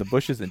going to wait in the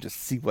bushes and just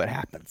see what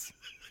happens.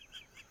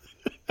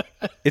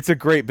 It's a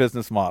great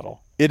business model.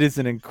 It is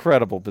an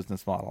incredible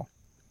business model.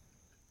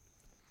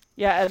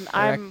 Yeah, and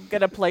I'm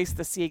going to place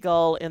the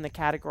seagull in the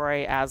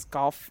category as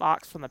Golf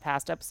Fox from the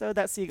past episode.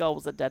 That seagull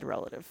was a dead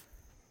relative.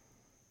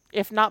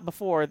 If not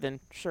before, then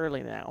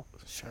surely now.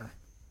 Sure.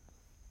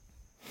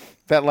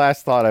 That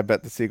last thought, I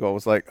bet the seagull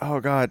was like, oh,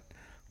 God,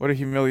 what a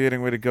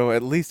humiliating way to go.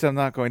 At least I'm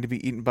not going to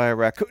be eaten by a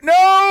raccoon.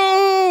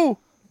 No!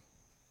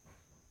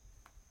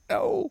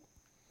 No.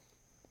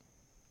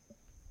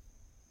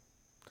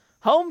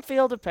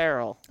 Homefield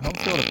Apparel.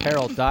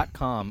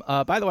 Homefieldapparel.com.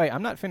 By the way,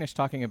 I'm not finished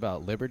talking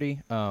about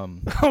Liberty. Oh,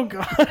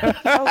 God.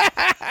 Oh,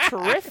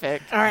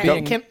 terrific. All right.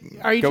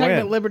 Are you talking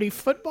about Liberty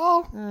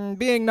football?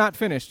 Being not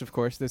finished, of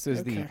course. This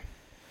is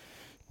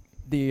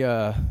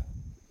the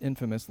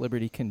infamous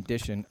Liberty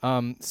condition.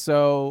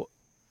 So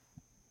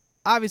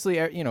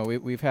obviously,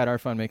 we've had our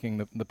fun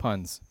making the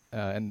puns,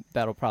 and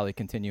that'll probably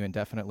continue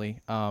indefinitely.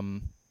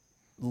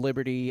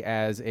 Liberty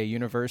as a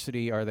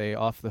university, are they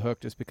off the hook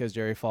just because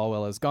Jerry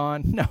Falwell is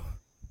gone? No,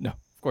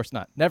 of course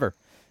not. Never.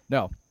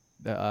 No.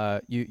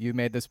 You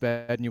made this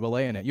bed and you will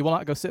lay in it. You will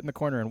not go sit in the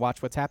corner and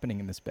watch what's happening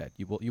in this bed.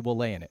 You will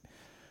lay in it.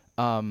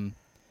 And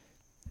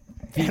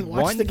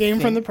watch the game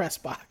from the press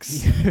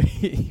box.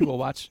 You will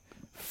watch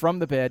from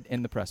the bed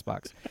in the press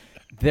box.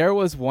 There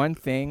was one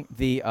thing,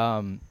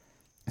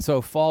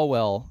 so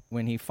Falwell,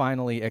 when he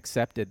finally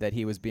accepted that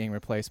he was being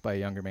replaced by a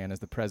younger man as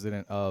the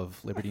president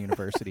of Liberty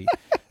University,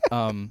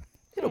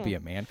 it'll be a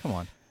man,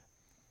 come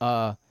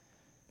on.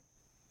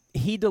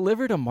 He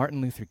delivered a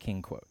Martin Luther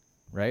King quote,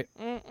 right?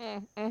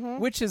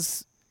 Which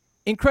is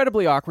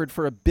incredibly awkward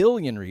for a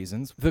billion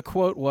reasons. The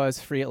quote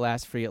was, free at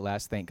last,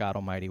 thank God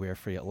Almighty, we are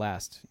free at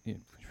last.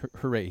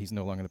 Hooray, he's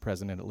no longer the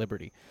president at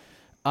Liberty.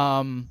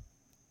 The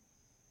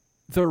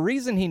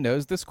reason he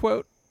knows this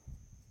quote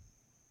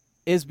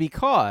is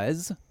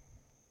because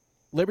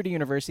Liberty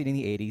University in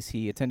the 80s,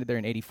 he attended there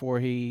in 84,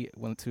 he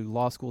went to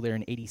law school there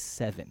in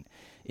 87.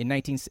 In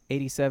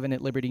 1987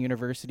 at Liberty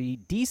University,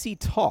 DC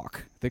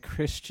Talk, the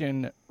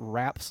Christian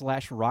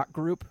rap/rock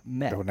group,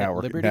 met at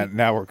Liberty.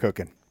 Now we're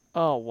cooking.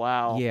 Oh,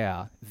 wow.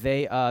 Yeah.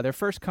 They their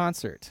first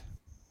concert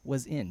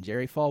was in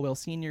Jerry Falwell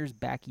Sr.'s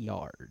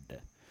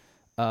backyard,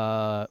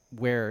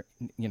 where,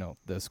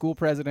 the school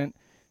president,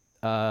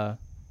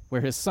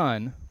 where his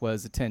son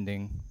was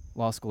attending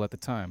law school at the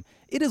time.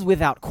 It is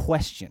without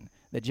question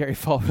that Jerry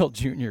Falwell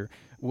Jr.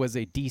 was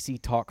a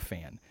DC Talk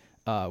fan.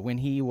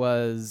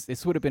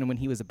 This would have been when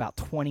he was about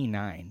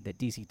 29 that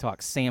DC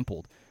Talk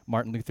sampled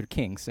Martin Luther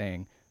King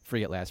saying,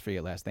 free at last,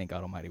 thank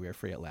God Almighty, we are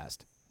free at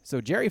last.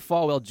 So Jerry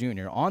Falwell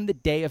Jr., on the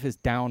day of his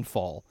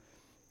downfall,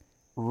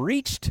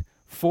 reached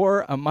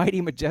for a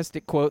mighty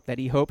majestic quote that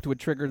he hoped would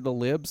trigger the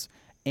libs,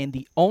 and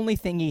the only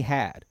thing he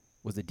had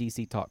was a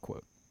DC Talk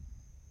quote.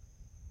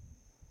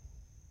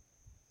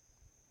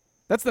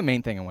 That's the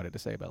main thing I wanted to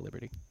say about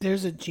Liberty.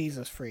 There's a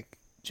Jesus freak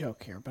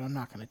joke here, but I'm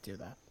not going to do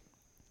that.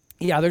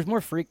 Yeah, there's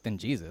more freak than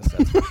Jesus.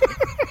 That's for sure.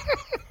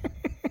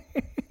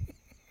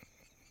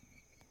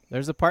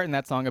 There's a part in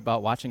that song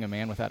about watching a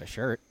man without a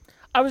shirt.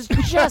 I was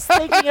just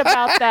thinking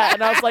about that,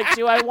 and I was like,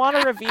 do I want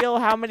to reveal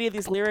how many of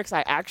these lyrics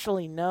I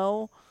actually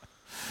know?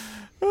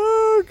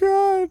 Oh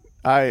God.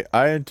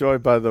 I enjoy,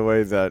 by the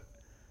way, that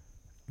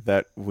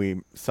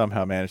we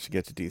somehow managed to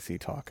get to DC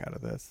talk out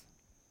of this.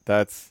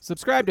 That's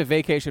Subscribe to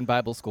Vacation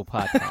Bible School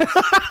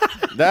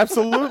podcast.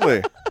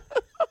 absolutely.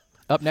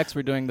 Up next,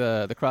 we're doing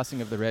the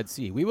crossing of the Red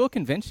Sea. We will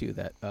convince you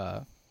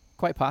that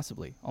quite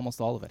possibly almost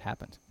all of it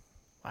happened.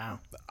 Wow.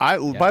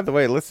 By the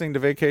way, listening to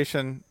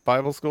Vacation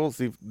Bible School,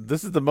 see,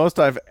 this is the most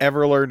I've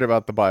ever learned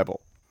about the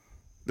Bible.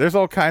 There's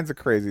all kinds of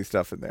crazy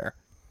stuff in there.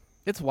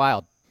 It's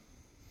wild.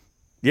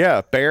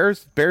 Yeah,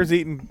 bears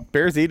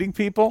eating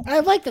people. I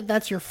like that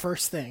that's your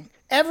first thing.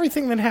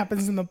 Everything that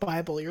happens in the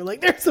Bible, you're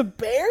like, there's a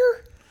bear?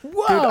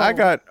 Whoa.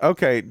 Dude,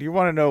 okay, do you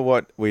want to know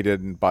what we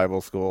did in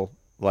Bible school?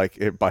 Like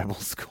at Bible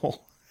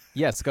school?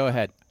 Yes, go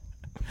ahead.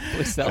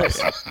 Please tell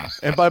us.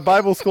 And by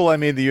Bible school, I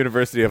mean the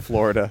University of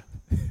Florida.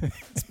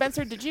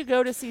 Spencer, did you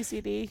go to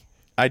CCD?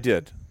 I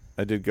did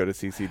go to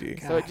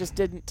CCD. So it just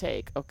didn't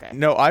take. Okay.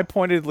 No, I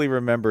pointedly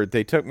remembered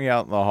they took me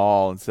out in the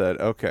hall and said,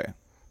 okay,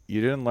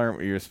 you didn't learn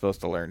what you were supposed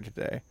to learn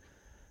today.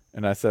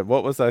 And I said,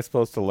 what was I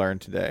supposed to learn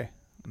today?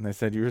 And they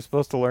said, you were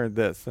supposed to learn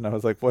this. And I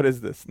was like, what is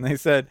this? And they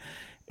said,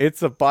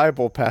 it's a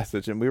Bible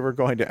passage, and we were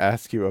going to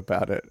ask you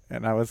about it.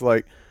 And I was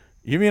like,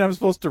 you mean I'm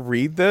supposed to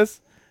read this?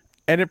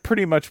 And it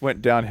pretty much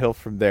went downhill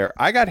from there.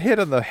 I got hit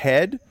on the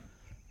head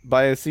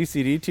by a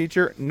CCD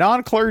teacher,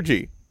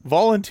 non-clergy,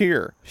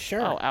 volunteer.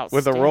 Sure. Oh,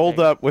 with a rolled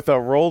up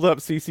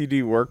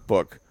CCD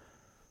workbook,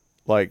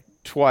 like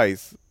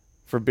twice,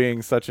 for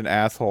being such an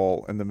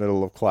asshole in the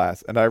middle of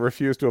class. And I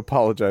refused to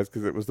apologize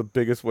because it was the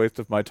biggest waste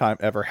of my time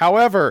ever.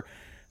 However,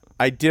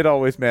 I did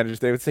always manage.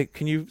 They would say,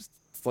 can you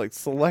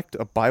select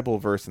a Bible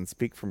verse and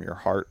speak from your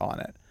heart on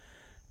it?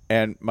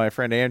 And my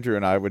friend Andrew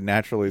and I would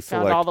naturally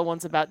select. Found all the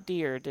ones about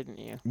deer, didn't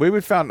you? We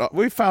found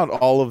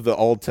all of the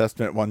Old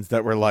Testament ones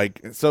that were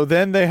like, so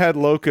then they had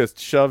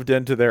locusts shoved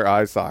into their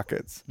eye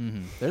sockets.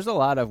 Mm-hmm. There's a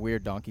lot of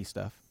weird donkey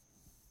stuff.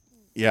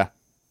 Yeah.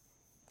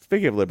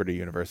 Speaking of Liberty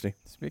University.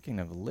 Speaking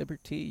of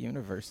Liberty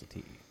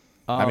University.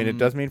 I mean, it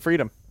does mean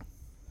freedom.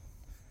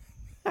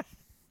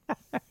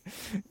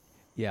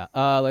 Yeah.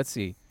 Let's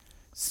see.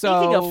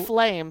 Speaking of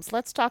flames,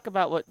 let's talk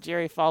about what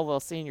Jerry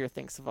Falwell Sr.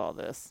 thinks of all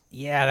this.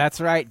 Yeah, that's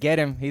right. Get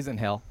him. He's in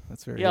hell.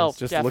 That's where he is.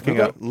 Just looking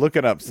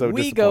up. So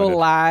we go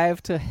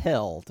live to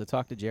hell to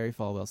talk to Jerry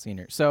Falwell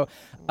Sr. So,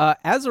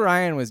 as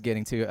Ryan was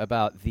getting to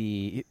about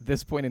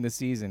this point in the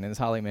season, and as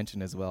Holly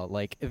mentioned as well,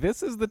 like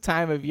this is the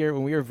time of year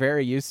when we are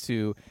very used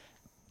to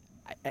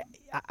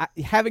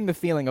having the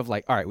feeling of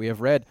like, all right, we have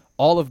read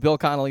all of Bill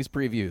Connolly's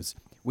previews.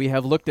 We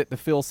have looked at the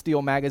Phil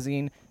Steele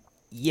magazine.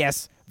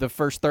 Yes, the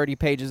first 30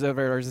 pages of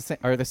it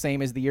are the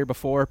same as the year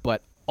before,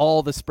 but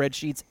all the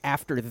spreadsheets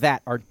after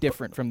that are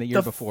different from the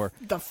year before.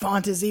 The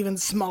font is even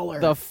smaller.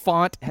 The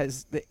font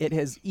has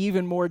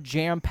even more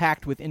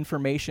jam-packed with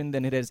information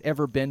than it has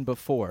ever been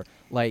before.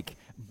 Like,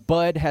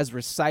 Bud has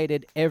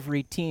recited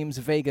every team's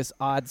Vegas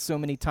odds so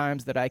many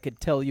times that I could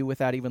tell you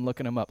without even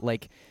looking them up.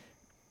 Like,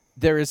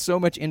 there is so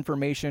much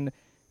information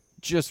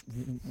just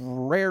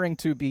raring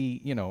to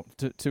be,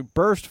 to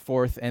burst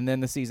forth, and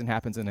then the season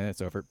happens and then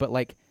it's over. But,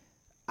 like,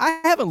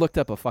 I haven't looked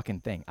up a fucking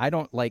thing. I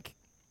don't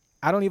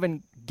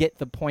even get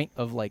the point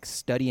of like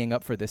studying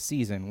up for the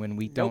season when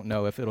we don't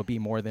know if it'll be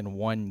more than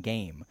one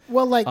game.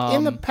 Well, like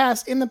in the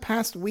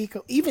past week,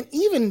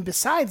 even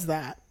besides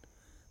that,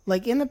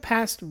 like in the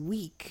past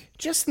week,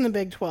 just in the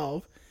Big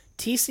 12,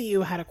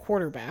 TCU had a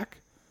quarterback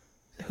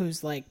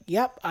who's like,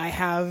 "Yep, I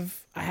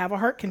have a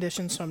heart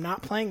condition, so I'm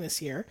not playing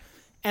this year."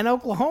 And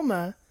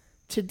Oklahoma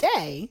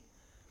today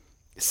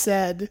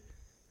said.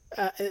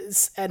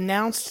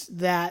 Announced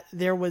that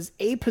there was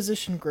a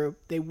position group,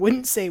 they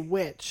wouldn't say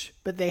which,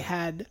 but they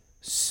had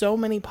so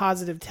many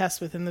positive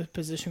tests within the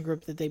position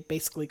group that they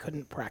basically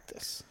couldn't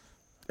practice.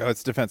 Oh,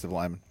 it's defensive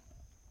lineman.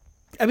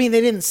 I mean,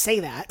 they didn't say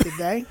that, did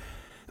they?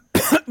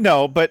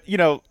 No, but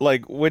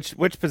like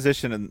which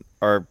position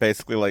are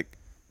basically like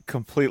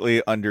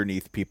completely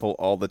underneath people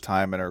all the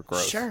time and are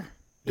gross. Sure.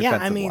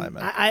 Defensive yeah, I mean,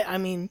 lineman. I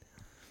mean,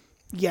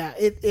 yeah.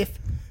 If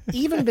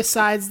even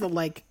besides the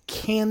like,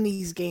 can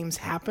these games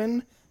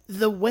happen?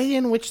 The way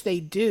in which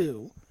they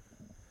do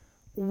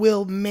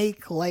will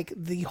make like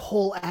the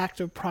whole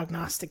act of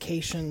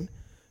prognostication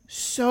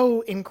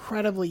so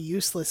incredibly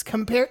useless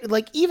compared,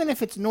 like even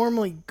if it's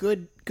normally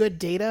good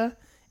data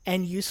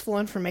and useful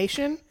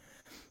information,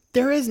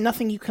 there is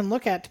nothing you can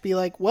look at to be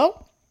like,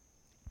 well,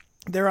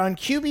 they're on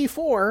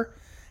QB4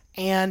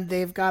 and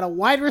they've got a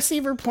wide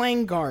receiver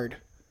playing guard.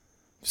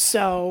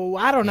 So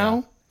I don't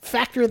know,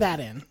 factor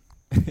that in.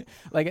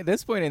 Like at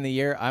this point in the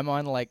year, I'm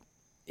on like,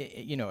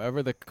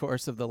 over the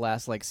course of the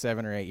last like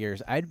 7 or 8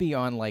 years, I'd be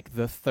on like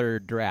the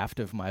third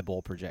draft of my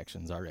bowl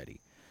projections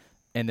already.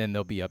 And then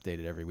they'll be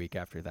updated every week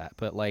after that.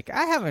 But like,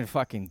 I haven't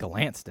fucking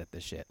glanced at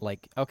this shit.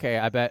 Like, okay,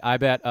 I bet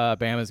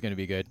Bama's going to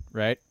be good,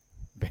 right?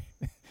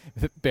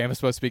 Bama's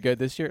supposed to be good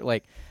this year.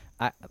 Like,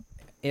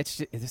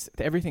 it's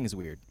everything is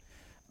weird.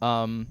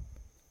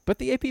 But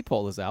the AP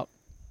poll is out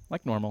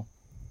like normal.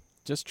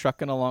 Just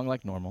trucking along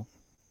like normal.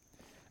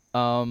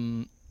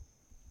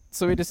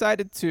 So we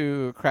decided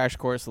to crash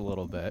course a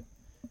little bit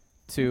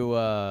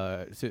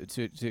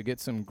to get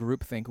some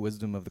groupthink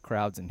wisdom of the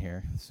crowds in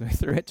here. So we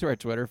threw it to our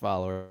Twitter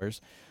followers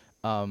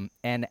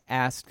and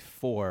asked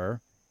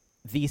for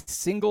the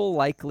single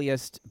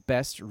likeliest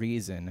best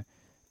reason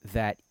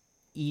that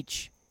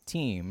each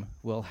team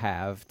will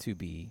have to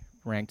be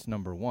ranked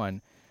number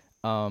one.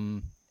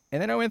 And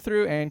then I went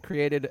through and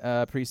created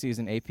a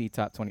preseason a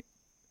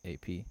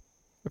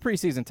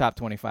preseason top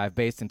 25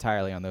 based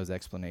entirely on those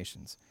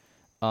explanations.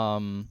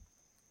 And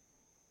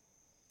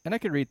I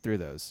could read through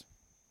those.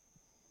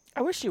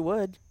 I wish you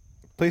would.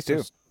 Please do.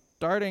 So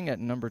starting at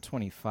number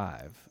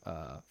 25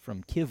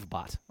 from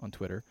Kivbot on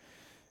Twitter.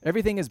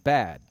 Everything is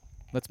bad.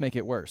 Let's make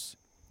it worse.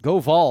 Go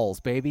Vols,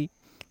 baby.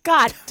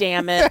 God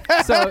damn it.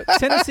 So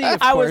Tennessee, of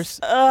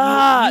course.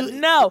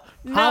 No.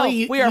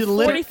 Holly, We are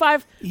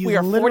 45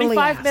 literally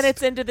asked.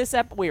 minutes into this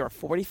we are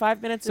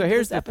 45 minutes into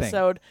here's this the thing.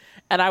 episode,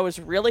 and I was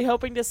really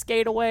hoping to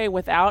skate away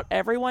without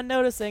everyone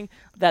noticing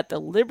that the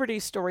Liberty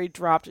story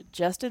dropped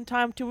just in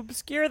time to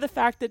obscure the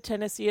fact that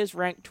Tennessee is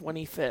ranked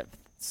 25th.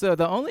 So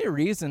the only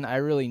reason I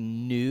really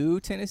knew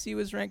Tennessee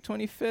was ranked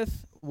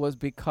 25th was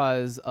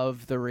because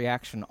of the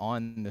reaction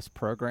on this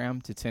program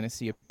to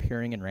Tennessee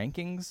appearing in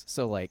rankings.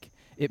 So, like,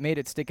 it made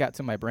it stick out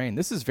to my brain.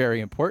 This is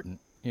very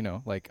important, you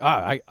know, like,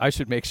 I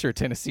should make sure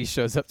Tennessee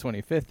shows up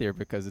 25th here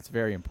because it's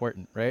very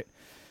important, right?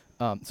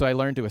 So I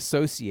learned to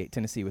associate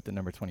Tennessee with the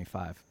number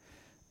 25.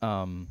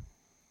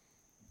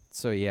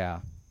 So, yeah.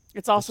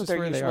 It's also just their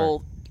where they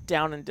usual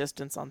down and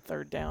distance on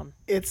third down.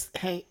 It's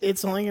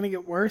only going to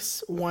get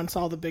worse once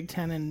all the Big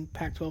Ten and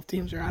Pac-12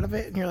 teams are out of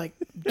it, and you're like,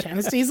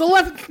 Tennessee's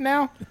 11th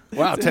now.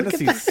 Wow,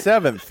 Tennessee's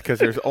 7th because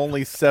there's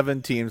only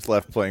 7 teams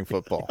left playing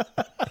football.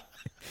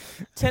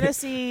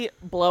 Tennessee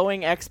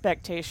blowing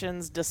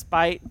expectations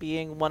despite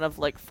being one of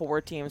like 4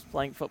 teams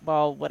playing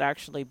football would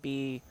actually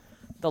be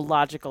the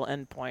logical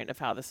endpoint of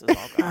how this is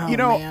all going. You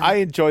know, man. I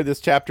enjoy this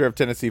chapter of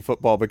Tennessee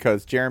football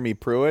because Jeremy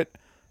Pruitt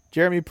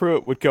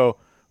would go,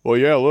 well,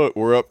 yeah, look,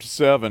 we're up to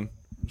 7.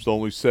 There's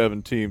only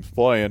 7 teams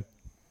playing.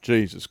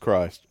 Jesus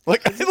Christ.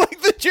 Like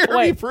the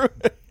Jeremy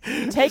Pruitt.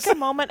 Take a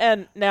moment,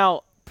 and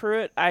now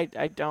Pruitt, I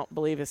don't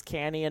believe is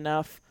canny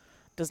enough,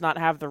 does not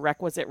have the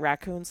requisite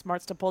raccoon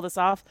smarts to pull this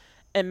off.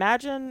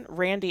 Imagine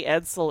Randy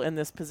Edsall in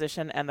this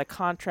position and the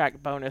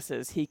contract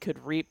bonuses he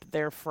could reap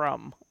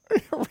therefrom.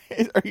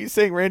 Are you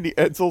saying Randy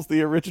Edsall's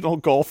the original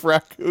golf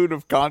raccoon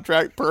of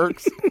contract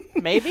perks?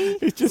 Maybe?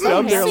 He's just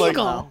out there like,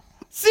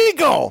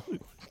 Seagull!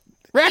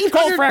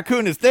 Golf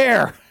raccoon is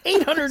there!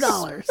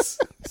 $800.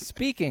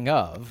 Speaking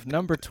of,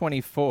 number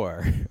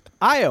 24,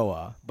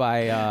 Iowa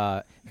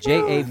by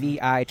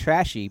JAVI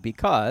Trashy,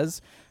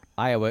 because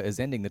Iowa is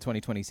ending the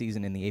 2020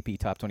 season in the AP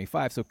Top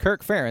 25, so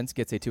Kirk Ferentz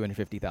gets a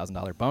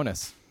 $250,000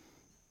 bonus,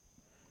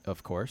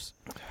 of course.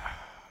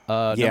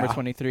 Number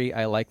 23,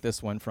 I like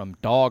this one from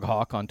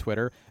Doghawk on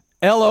Twitter.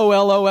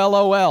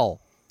 LOLOLOL.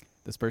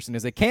 This person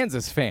is a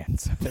Kansas fan,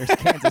 so there's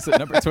Kansas at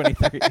number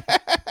 23.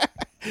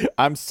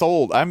 I'm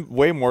sold. I'm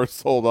way more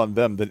sold on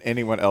them than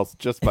anyone else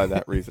just by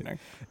that reasoning.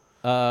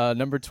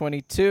 Number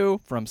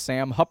 22 from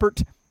Sam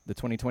Huppert. The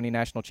 2020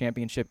 National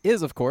Championship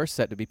is, of course,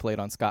 set to be played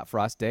on Scott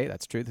Frost Day.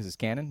 That's true. This is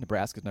canon.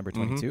 Nebraska's number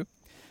 22.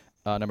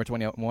 Number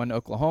 21,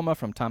 Oklahoma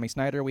from Tommy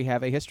Snyder. We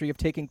have a history of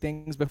taking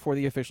things before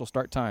the official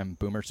start time.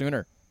 Boomer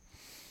sooner.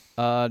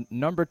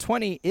 Number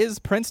 20 is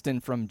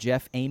Princeton from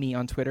Jeff Amy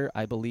on Twitter.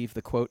 I believe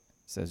the quote,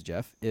 says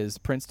Jeff, is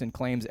Princeton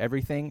claims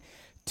everything.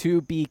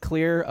 To be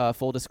clear,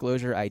 full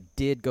disclosure, I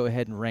did go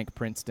ahead and rank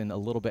Princeton a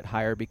little bit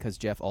higher because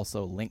Jeff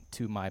also linked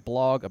to my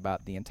blog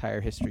about the entire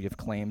history of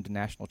claimed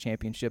national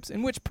championships,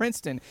 in which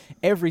Princeton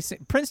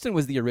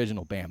was the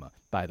original Bama,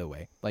 by the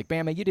way. Like,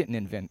 Bama, you didn't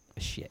invent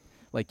shit.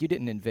 Like, you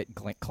didn't invent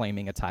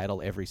claiming a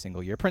title every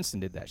single year. Princeton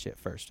did that shit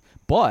first.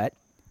 But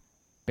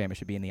Bama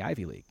should be in the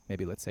Ivy League.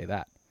 Maybe let's say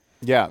that.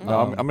 Yeah, no,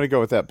 I'm going to go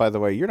with that. By the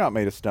way, you're not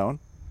made of stone.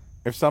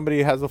 If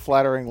somebody has a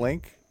flattering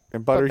link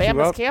and butters but you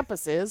Bama's up.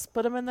 campus is,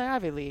 put them in the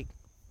Ivy League.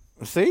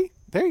 See?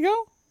 There you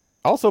go.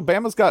 Also,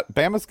 Bama's,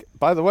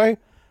 by the way, in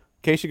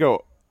case you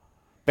go,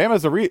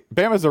 Bama's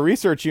a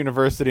research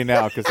university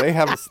now because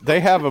they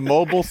have a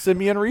mobile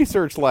simian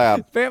research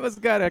lab. Bama's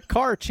got a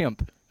car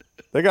chimp.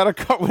 They got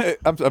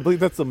I believe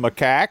that's a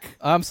macaque.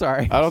 I'm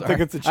sorry. I don't think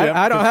it's a chimp.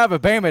 I don't have a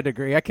Bama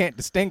degree. I can't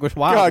distinguish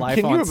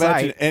wildlife on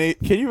site.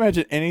 Can you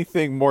imagine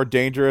anything more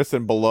dangerous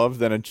and beloved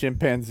than a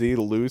chimpanzee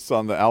loose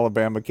on the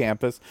Alabama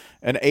campus?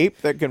 An ape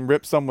that can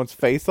rip someone's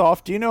face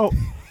off? Do you know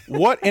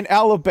what in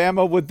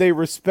Alabama would they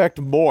respect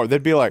more?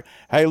 They'd be like,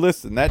 hey,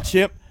 listen, that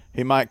chimp,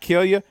 he might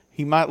kill you.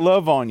 He might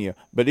love on you,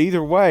 but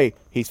either way,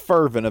 he's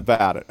fervent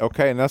about it.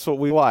 Okay, and that's what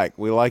we like.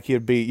 We like you to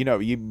be,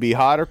 you'd be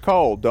hot or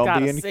cold. Don't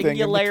be anything in between.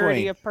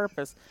 Singularity of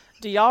purpose.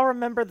 Do y'all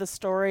remember the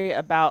story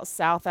about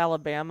South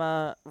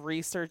Alabama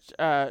research?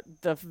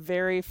 The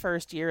very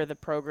first year of the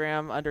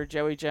program under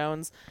Joey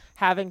Jones,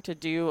 having to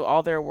do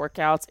all their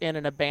workouts in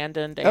an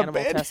abandoned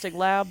animal testing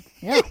lab.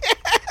 Yeah,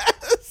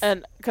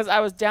 and because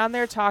I was down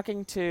there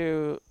talking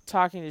to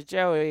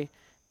Joey,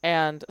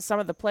 and some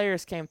of the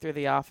players came through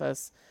the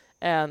office.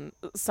 And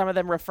some of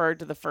them referred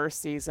to the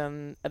first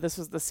season. This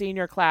was the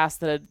senior class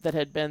that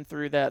had been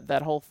through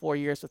that whole 4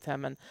 years with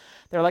him. And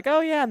they're like,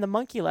 oh, yeah, in the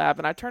monkey lab.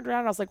 And I turned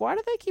around and I was like, why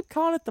do they keep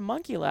calling it the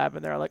monkey lab?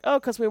 And they're like, oh,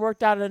 because we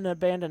worked out in an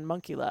abandoned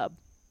monkey lab.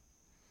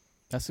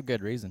 That's a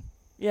good reason.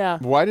 Yeah.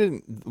 Why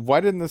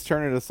didn't this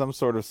turn into some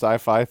sort of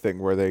sci-fi thing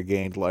where they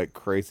gained like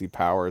crazy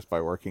powers by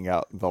working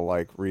out the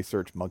like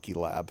research monkey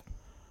lab?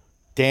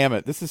 Damn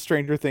it. This is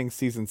Stranger Things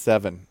season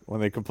 7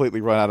 when they completely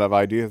run out of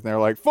ideas and they're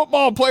like,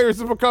 football players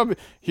have become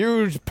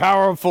huge,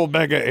 powerful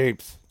mega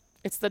apes.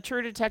 It's the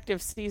True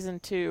Detective season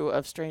 2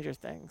 of Stranger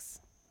Things.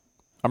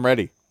 I'm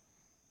ready.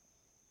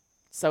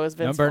 So is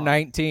Vince Number Vaughn.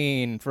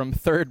 19 from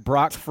third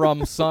Brock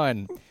from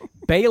Sun.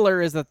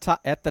 Baylor is at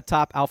the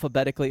top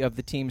alphabetically of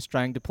the teams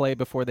trying to play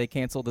before they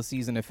cancel the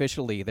season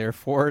officially.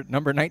 Therefore,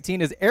 number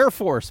 19 is Air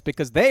Force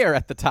because they are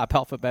at the top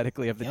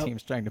alphabetically of the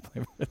teams trying to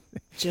play.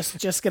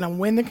 Just gonna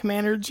win the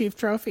Commander-in-Chief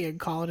trophy and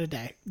call it a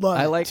day. Look,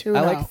 I like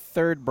 2-0.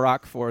 third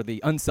Brock for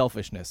the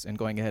unselfishness in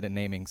going ahead and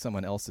naming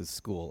someone else's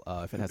school.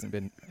 If it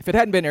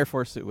hadn't been Air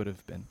Force, it would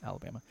have been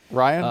Alabama.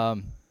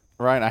 Ryan,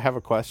 I have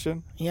a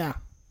question. Yeah.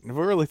 Have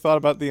we really thought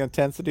about the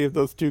intensity of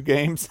those two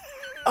games?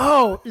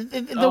 Oh,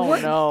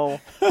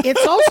 no.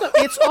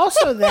 It's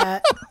also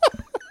that.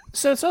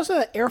 So it's also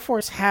that Air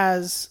Force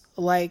has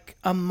like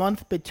a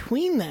month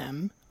between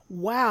them,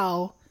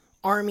 while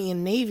Army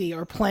and Navy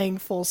are playing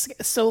full.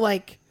 So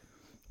like,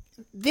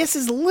 this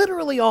is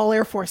literally all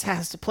Air Force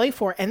has to play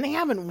for, and they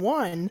haven't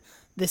won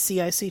the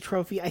CIC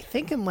trophy, I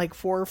think, in like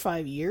 4 or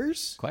 5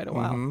 years. Quite a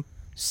while. Mm-hmm.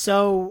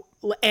 So,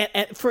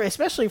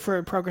 especially for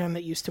a program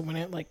that used to win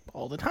it like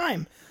all the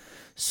time.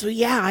 So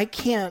yeah, I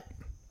can't.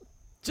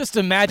 Just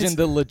imagine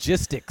the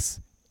logistics.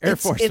 Air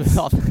Force with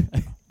all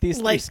these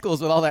three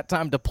schools with all that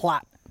time to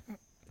plot.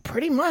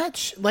 Pretty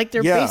much. Like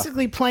they're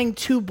basically playing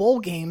 2 bowl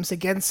games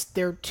against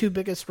their 2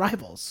 biggest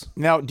rivals.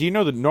 Now, do you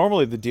know that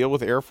normally the deal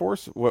with Air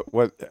Force,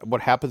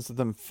 what happens to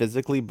them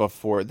physically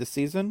before the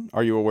season?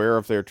 Are you aware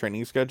of their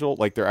training schedule,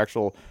 like their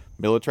actual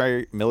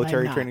military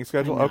training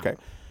schedule? Okay.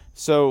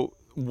 So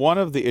one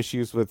of the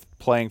issues with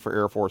playing for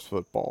Air Force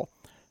football,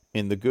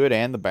 in the good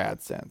and the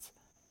bad sense,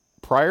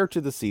 prior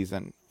to the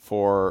season,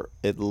 for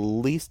at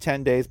least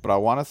 10 days, but I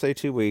want to say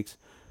 2 weeks,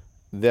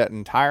 that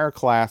entire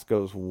class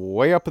goes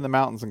way up in the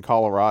mountains in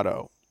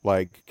Colorado,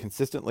 like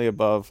consistently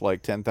above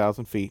like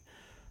 10,000 feet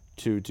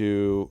to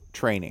do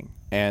training.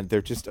 And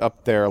they're just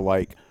up there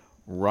like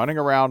running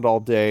around all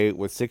day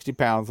with 60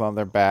 pounds on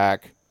their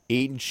back,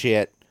 eating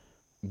shit,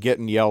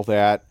 getting yelled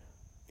at.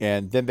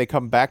 And then they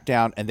come back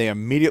down and they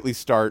immediately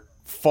start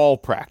fall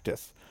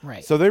practice.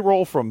 Right. So they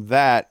roll from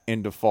that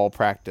into fall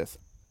practice.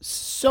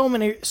 So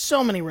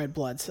many red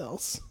blood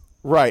cells.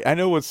 Right. I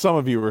know what some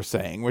of you were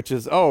saying, which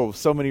is, oh,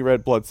 so many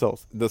red blood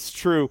cells. That's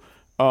true.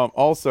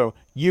 Also,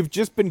 you've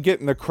just been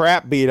getting the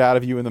crap beat out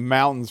of you in the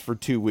mountains for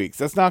 2 weeks.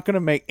 That's not going to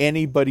make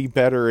anybody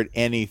better at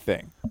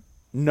anything.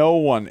 No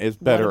one is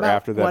better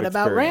after that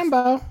experience.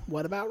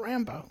 What about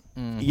Rambo?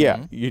 Mm-hmm.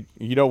 Yeah. You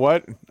know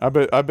what? I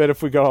bet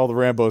if we got all the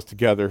Rambos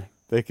together,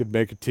 they could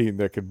make a team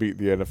that could beat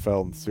the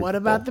NFL in the Super Bowl. What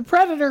about the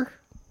Predator?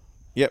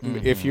 Yep.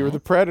 Mm-hmm. If you were the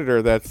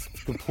Predator, that's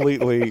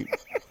completely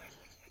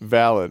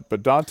valid.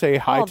 But Dante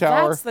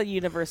Hightower. That's the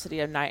University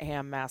of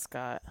Nightham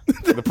mascot.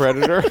 The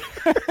Predator?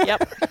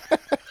 Yep.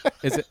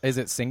 Is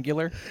it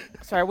singular?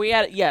 Sorry, we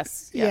had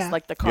yes, Yeah.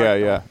 like the cardinal.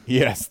 Yeah.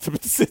 Yes,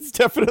 it's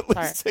definitely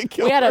Sorry.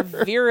 singular. We had a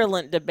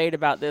virulent debate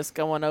about this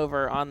going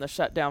over on the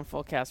Shutdown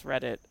Fullcast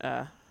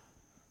Reddit,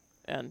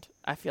 and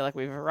I feel like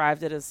we've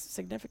arrived at a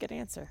significant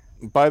answer.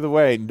 By the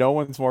way, no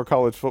one's more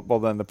college football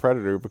than the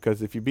Predator,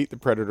 because if you beat the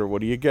Predator,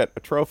 what do you get? A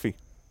trophy.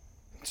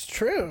 It's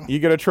true. You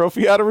get a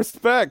trophy out of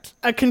respect.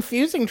 A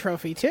confusing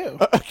trophy too.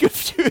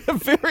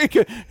 Very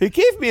good. He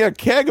gave me a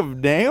keg of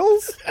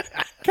nails?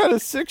 What kind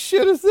of sick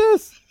shit is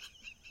this?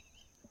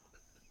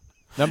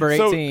 Number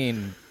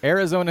 18,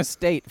 Arizona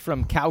State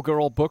from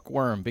Cowgirl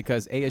Bookworm,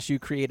 because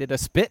ASU created a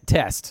spit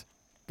test.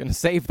 Gonna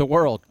save the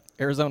world.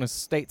 Arizona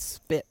State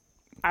spit.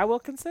 I will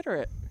consider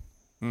it.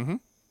 Mm-hmm.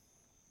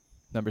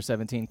 Number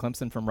 17,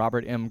 Clemson from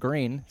Robert M.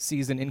 Green.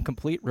 Season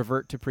incomplete.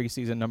 Revert to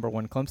preseason number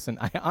 1 Clemson.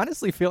 I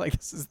honestly feel like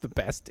this is the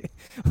best.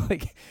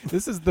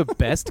 This is the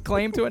best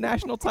claim to a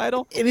national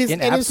title. It is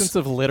in absence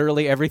of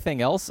literally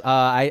everything else.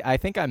 I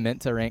think I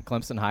meant to rank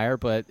Clemson higher,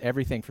 but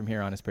everything from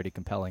here on is pretty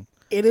compelling.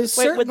 It is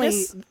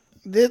certainly.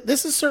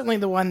 This is certainly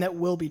the one that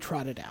will be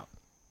trotted out.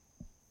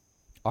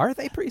 Are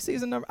they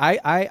preseason number?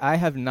 I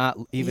have not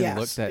even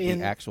looked at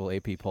the actual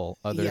AP poll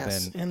other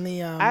than in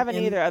the. I haven't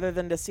either, other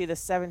than to see the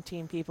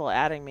 17 people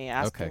adding me,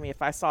 asking me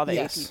if I saw the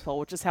AP poll,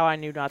 which is how I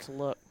knew not to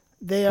look.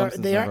 They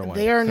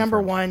are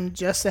number 1,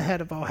 just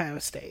ahead of Ohio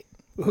State,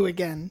 who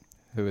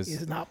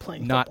is not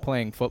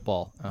playing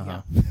football.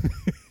 Uh-huh.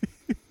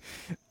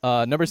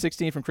 Yeah. Number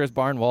 16 from Chris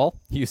Barnwell,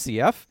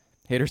 UCF.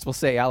 Haters will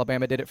say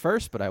Alabama did it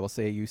first, but I will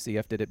say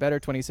UCF did it better.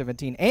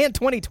 2017 and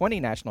 2020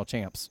 national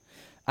champs.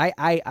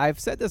 I've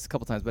said this a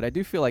couple times, but I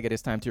do feel like it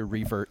is time to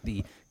revert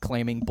the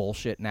claiming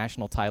bullshit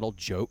national title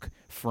joke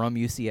from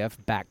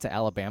UCF back to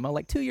Alabama.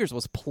 Like 2 years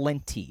was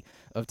plenty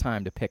of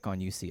time to pick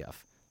on UCF.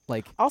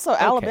 Like also,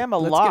 okay, Alabama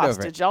let's lost. get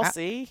over Did it. y'all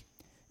see?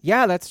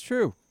 Yeah, that's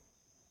true.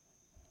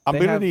 I'm They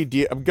gonna have-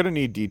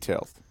 need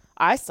details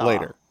I saw.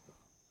 later.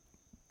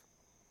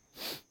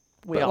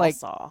 We But, all like,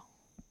 saw.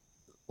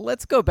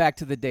 Let's go back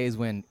to the days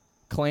when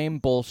claim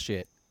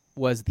bullshit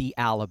was the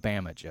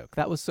Alabama joke.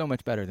 That was so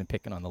much better than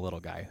picking on the little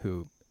guy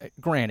who,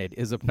 granted,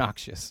 is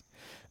obnoxious.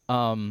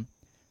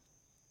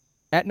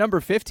 At number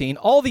 15,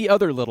 all the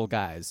other little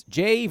guys.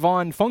 Jay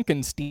Von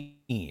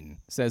Funkenstein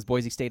says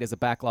Boise State has a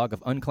backlog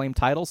of unclaimed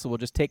titles, so we'll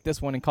just take this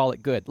one and call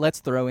it good. Let's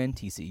throw in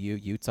TCU,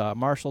 Utah,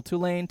 Marshall,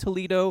 Tulane,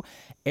 Toledo,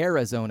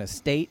 Arizona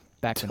State.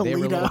 Back when they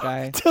were little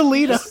guy.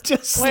 Toledo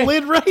just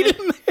slid right in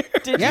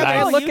there. Did Yeah, you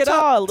man, call look it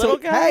Utah up. a little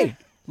guy? Hey,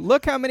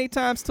 look how many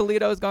times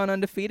Toledo's gone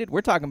undefeated.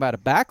 We're talking about a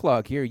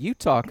backlog here.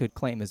 Utah could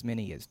claim as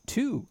many as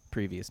 2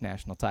 previous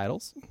national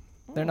titles.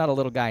 They're not a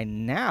little guy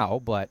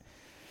now, but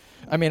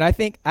I mean, I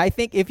think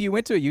if you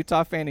went to a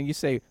Utah fan and you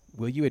say,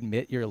 "Will you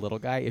admit you're a little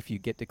guy if you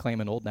get to claim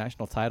an old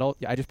national title?"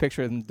 I just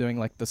picture them doing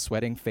like the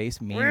sweating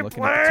face meme,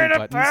 looking at the 2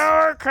 buttons.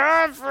 Power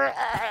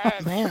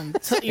conference. Man,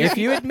 If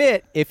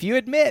you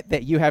admit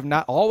that you have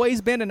not always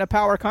been in a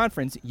power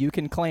conference, you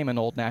can claim an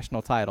old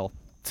national title.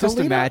 Just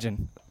Toledo-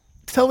 imagine.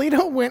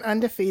 Toledo went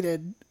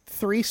undefeated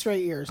 3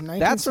 straight years.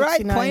 That's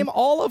right. 1969, Claim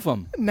all of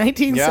them.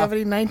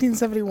 1970,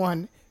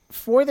 1971.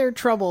 For their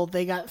trouble,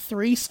 they got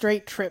 3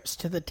 straight trips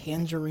to the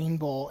Tangerine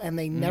Bowl, and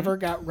they never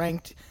got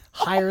ranked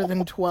higher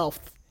than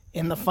 12th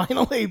in the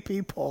final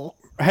AP poll.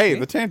 Hey,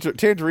 the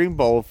Tangerine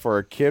Bowl for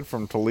a kid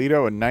from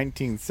Toledo in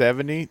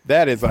 1970,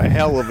 that is a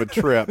hell of a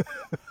trip.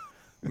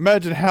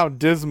 Imagine how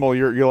dismal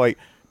you're like,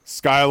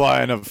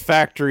 skyline of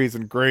factories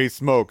and gray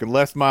smoke, and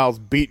Les Miles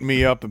beating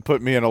me up and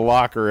put me in a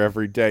locker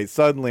every day.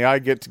 Suddenly I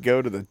get to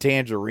go to the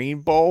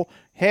Tangerine Bowl?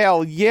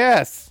 Hell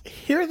yes!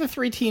 Here are the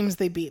 3 teams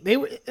they beat.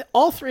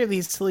 All 3 of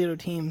these Toledo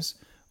teams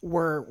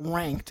were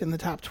ranked in the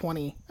top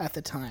 20 at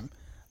the time.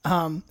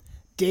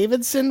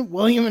 Davidson,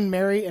 William and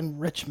Mary,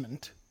 and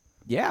Richmond.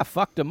 Yeah,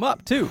 fucked them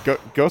up too.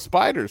 Go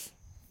Spiders.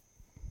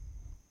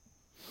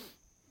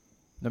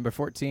 Number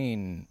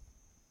 14,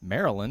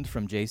 Maryland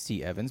from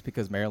J.C. Evans,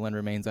 because Maryland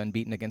remains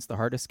unbeaten against the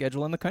hardest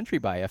schedule in the country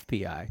by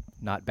FPI.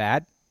 Not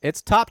bad.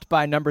 It's topped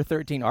by number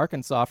 13,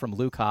 Arkansas from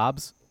Luke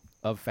Hobbs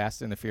of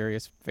Fast and the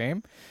Furious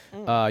fame.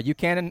 You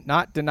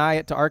cannot deny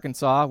it to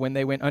Arkansas when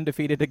they went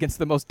undefeated against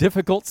the most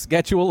difficult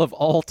schedule of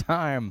all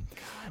time,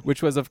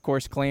 which was, of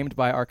course, claimed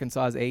by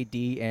Arkansas's AD,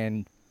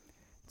 and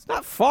it's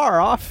not far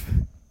off.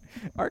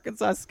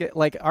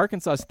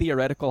 Arkansas's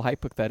theoretical,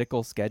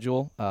 hypothetical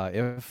schedule,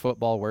 if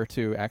football were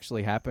to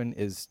actually happen,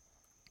 is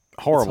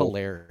Horrible. It's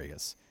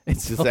hilarious.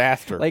 It's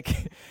disaster.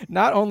 Like,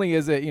 not only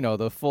is it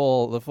the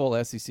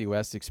full SEC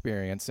West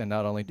experience, and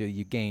not only do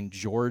you gain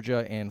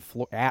Georgia and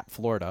at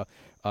Florida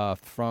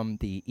from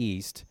the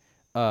East,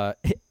 their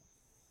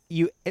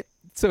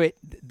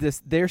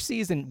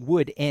season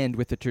would end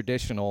with the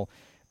traditional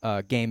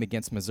game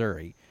against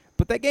Missouri,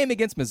 but that game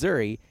against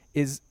Missouri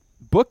is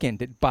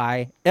bookended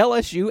by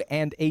LSU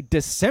and a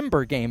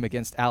December game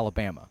against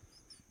Alabama.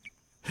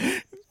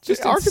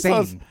 Just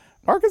insane.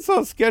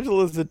 Arkansas'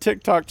 schedule is the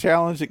TikTok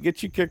challenge that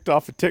gets you kicked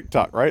off of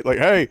TikTok, right? Like,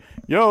 hey,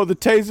 the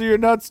taser your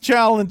nuts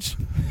challenge.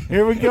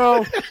 Here we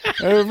go.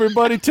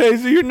 Everybody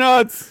taser your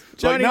nuts.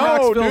 Johnny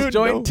like, Knoxville's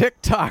joined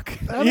TikTok.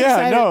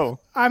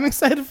 I'm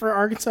excited for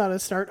Arkansas to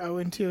start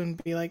 0-2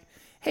 and be like,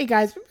 hey,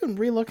 guys, we've been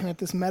re-looking at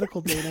this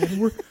medical data,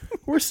 and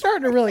we're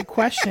starting to really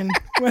question.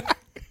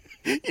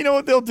 You know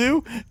what they'll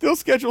do? They'll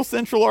schedule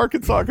Central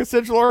Arkansas, because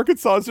Central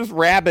Arkansas is just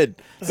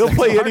rabid. They'll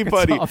play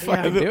anybody.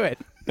 Fucking do it.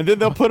 And then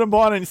they'll put them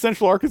on, and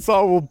Central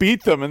Arkansas will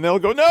beat them, and they'll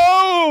go,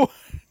 no!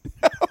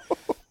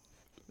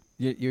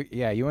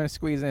 You want to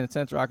squeeze in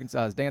Central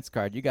Arkansas's dance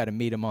card, you got to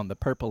meet them on the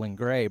purple and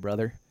gray,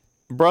 brother.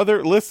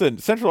 Brother, listen,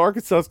 Central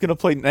Arkansas is going to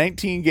play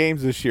 19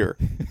 games this year.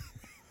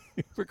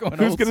 We're going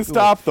Who's going to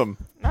stop them?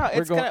 No,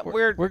 it's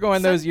we're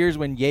going those years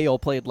when Yale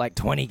played like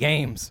 20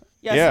 games.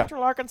 Yeah,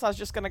 Central Arkansas is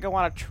just going to go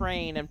on a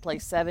train and play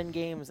 7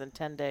 games in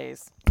 10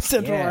 days.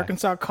 Central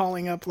Arkansas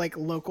calling up like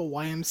local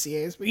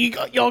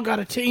YMCAs. Y'all got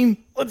a team.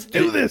 Let's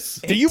do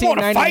this. Do you want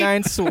to fight?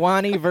 1899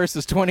 Sewanee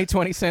versus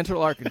 2020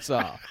 Central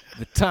Arkansas.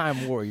 The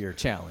Time Warrior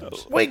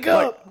Challenge. Wake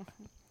up.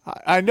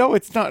 I know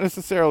it's not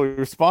necessarily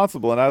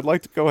responsible, and I'd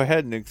like to go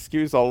ahead and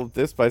excuse all of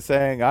this by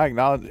saying I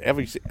acknowledge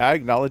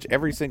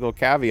every single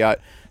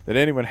caveat that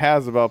anyone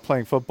has about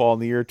playing football in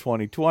the year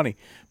 2020.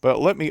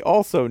 But let me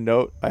also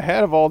note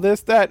ahead of all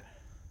this that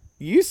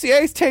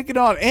UCA's taking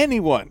on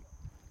anyone.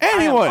 I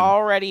am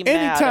already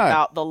mad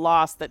about the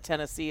loss that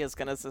Tennessee is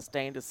going to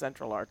sustain to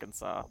Central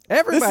Arkansas.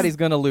 Everybody's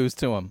going to lose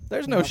to them.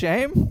 There's no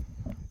shame.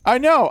 I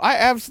know. I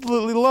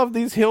absolutely love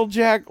these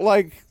Hilljack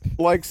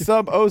like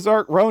sub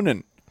Ozark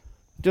Ronin.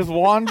 Just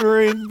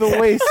wandering the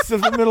wastes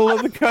of the middle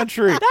of the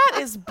country. That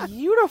is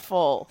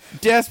beautiful.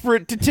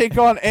 Desperate to take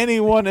on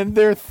anyone in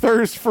their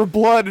thirst for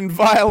blood and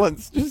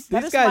violence.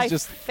 That is my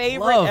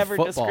favorite ever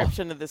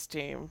description of this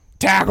team.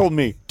 Tackle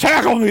me.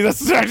 Tackle me. I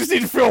just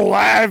need to feel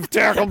alive.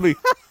 Tackle me.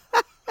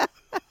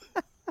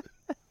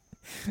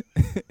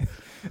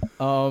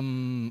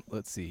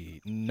 Let's see.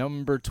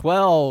 Number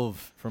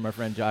 12 from our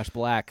friend Josh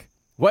Black.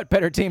 What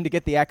better team to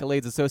get the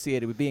accolades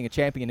associated with being a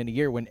champion in a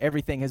year when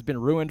everything has been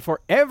ruined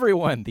for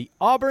everyone? The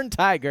Auburn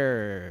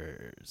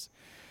Tigers.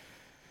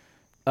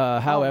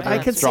 However, I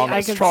could strong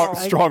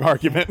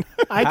argument.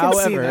 I can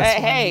see However- this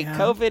Hey, one, yeah.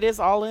 COVID is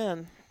all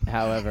in.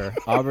 However,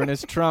 Auburn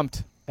is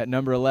trumped at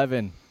number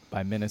 11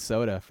 by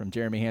Minnesota from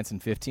Jeremy Hansen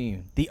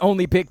 15. The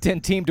only Big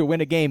Ten team to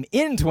win a game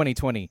in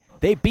 2020.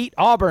 They beat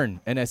Auburn,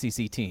 an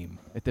SEC team.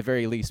 At the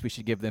very least, we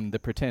should give them the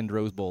pretend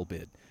Rose Bowl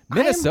bid.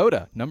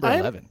 Minnesota, number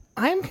 11.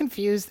 I'm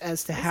confused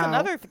as to It's how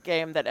another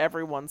game that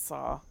everyone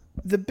saw.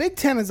 the Big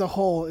Ten as a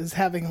whole is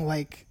having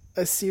like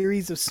a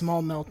series of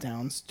small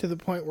meltdowns to the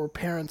point where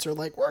parents are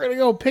like, we're going to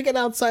go pick it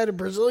outside a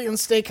Brazilian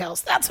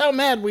steakhouse. That's how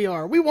mad we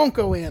are. We won't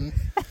go in.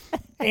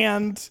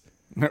 And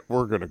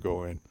We're going to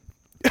go in.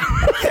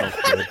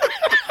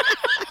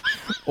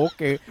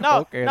 Okay. No,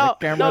 okay. no,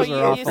 the cameras no,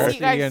 are off. you I'll see, see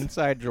guys- you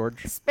inside,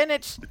 George.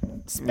 Spinach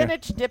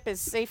dip is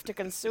safe to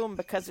consume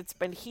because it's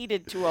been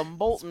heated to a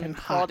molten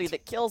quality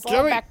that kills all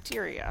Joey-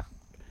 bacteria.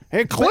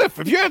 Hey, Cliff,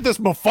 have you had this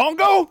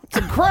mofongo? It's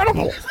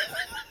incredible.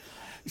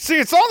 See,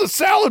 it's on the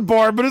salad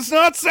bar, but it's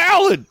not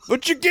salad.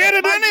 But you get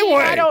it Margie,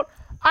 anyway.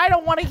 I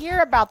don't want to hear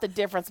about the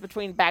difference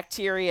between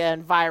bacteria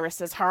and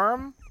viruses,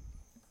 Herm.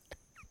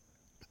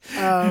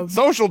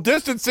 Social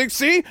distancing.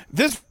 See,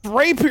 this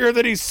rapier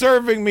that he's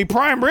serving me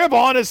prime rib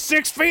on is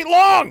 6 feet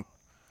long.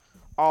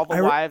 All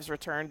the wives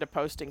returned to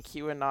posting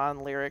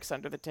QAnon lyrics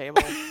under the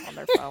table on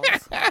their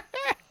phones.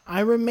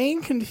 I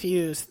remain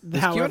confused.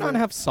 Does however, QAnon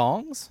have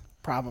songs?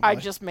 probably. I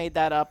just made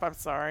that up. I'm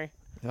sorry.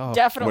 Oh,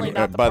 Definitely When-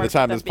 not the by the part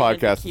time with this them being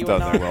podcast into is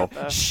done, they QAnon will. with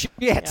the- Shit.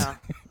 Yeah.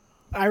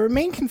 I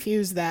remain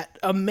confused that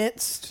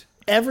amidst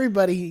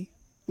everybody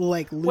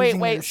like losing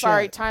their Wait,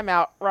 sorry, shit, time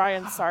out.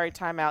 Ryan, sorry,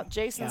 time out.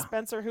 Jason Yeah.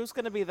 Spencer, who's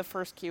going to be the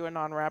first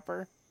QAnon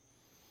rapper?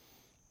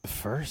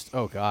 First?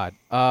 Oh, God.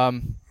 I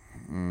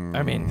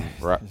mean,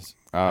 Right.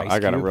 Ice I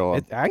got a Cube. real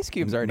Ice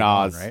Cube's already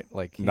Nas, on, right?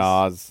 Like he's-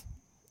 Nas.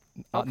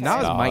 Nas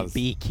Nas. might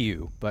be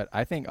Q, but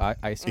I think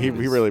Ice He Cube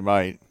is really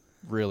might.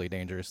 really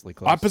dangerously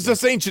close. I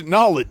possess ancient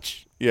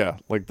knowledge. Yeah,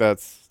 like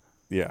that's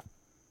Because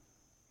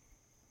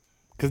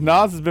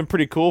Nas has been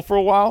pretty cool for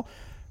a while,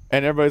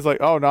 and everybody's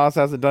like, "Oh, Nas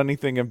hasn't done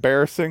anything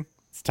embarrassing.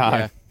 It's time."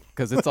 Yeah,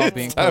 because it's all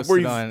being time where posted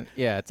he's- on.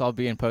 Yeah, it's all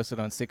being posted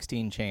on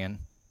 16chan.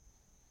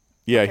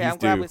 Yeah, Okay, he's I'm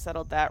glad due. we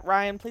settled that.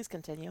 Ryan, please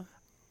continue.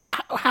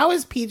 how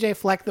is PJ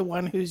Fleck the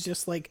one who's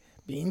just like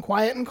being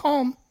quiet and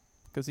calm?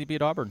 Because he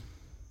beat Auburn.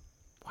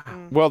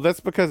 Well,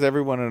 that's because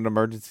everyone in an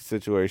emergency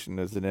situation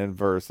is an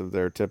inverse of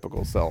their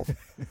typical self.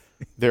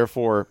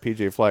 Therefore,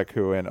 PJ Fleck,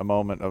 who in a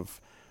moment of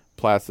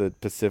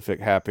placid Pacific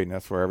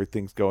happiness where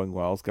everything's going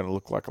well, is going to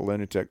look like a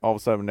lunatic. All of a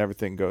sudden,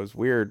 everything goes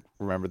weird.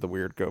 Remember the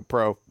weird go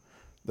pro.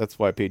 That's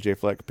why PJ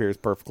Fleck appears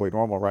perfectly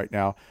normal right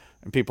now.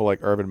 And people like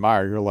Urban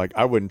Meyer, you're like,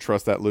 I wouldn't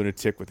trust that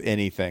lunatic with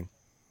anything.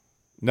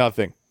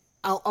 Nothing.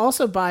 I'll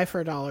also buy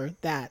for $1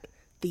 that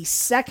the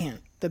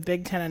second the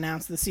Big Ten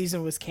announced the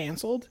season was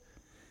canceled,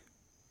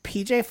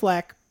 PJ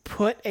Fleck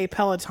put a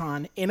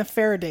Peloton in a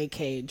Faraday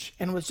cage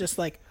and was just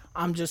like,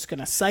 I'm just going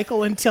to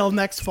cycle until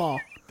next fall.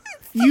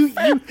 You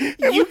come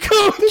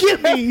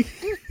get me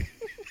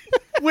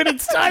when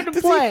it's time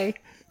to play.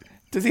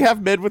 Does he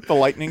have mid with the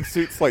lightning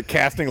suits, like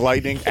casting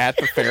lightning at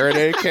the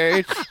Faraday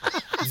cage?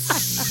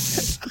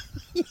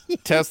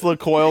 Tesla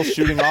coils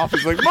shooting off.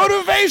 He's like,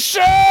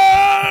 motivation!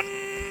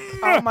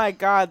 Oh my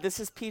God, this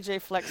is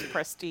PJ Fleck's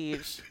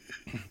prestige.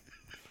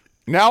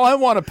 Now I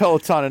want a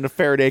Peloton in a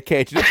Faraday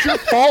cage. It's your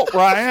fault,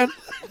 Ryan.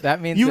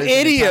 That means You there's an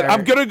idiot. entire-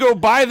 I'm going to go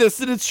buy this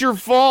and it's your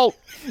fault.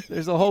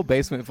 There's a whole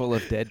basement full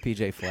of dead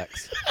PJ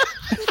Flecks.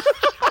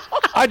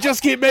 I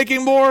just keep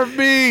making more of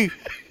me.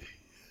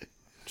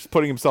 Just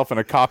putting himself in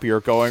a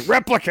copier going,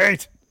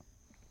 replicate.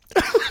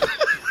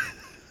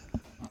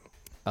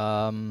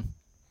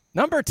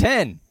 Number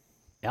 10,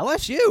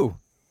 LSU.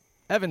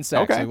 Evan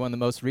Sachs, Okay. who won the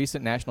most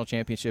recent national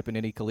championship in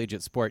any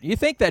collegiate sport. You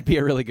think that'd be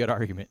a really good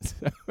argument.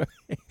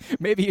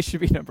 Maybe you should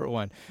be number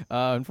 1.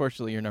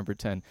 Unfortunately, you're number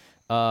 10.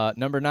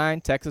 Number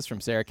 9, Texas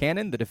from Sarah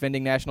Cannon. The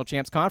defending national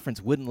champs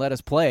conference wouldn't let us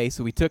play,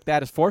 so we took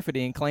that as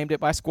forfeiting and claimed it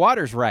by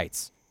squatters'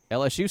 rights.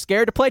 LSU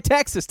scared to play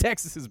Texas.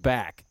 Texas is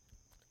back.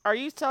 Are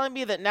you telling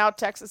me that now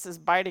Texas is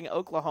biting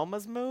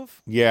Oklahoma's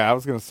move? Yeah, I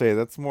was going to say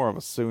that's more of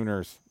a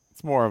Sooners.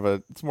 It's more of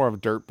a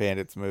Dirt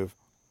Bandits move.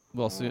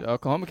 Well, so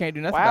Oklahoma can't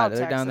do nothing Wow, about it.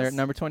 They're down there at Texas.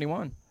 number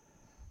 21.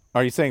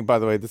 Are you saying, by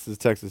the way, this is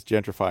Texas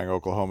gentrifying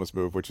Oklahoma's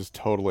move, which is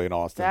totally an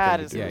Austin That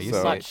thing is to do. Yeah, you so, see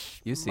it.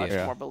 much, You see much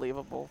it. more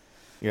believable.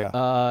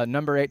 Yeah.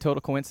 Number 8,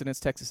 total coincidence,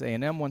 Texas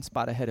A&M, 1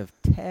 spot ahead of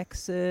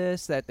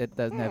Texas. That it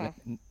doesn't have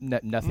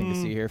nothing to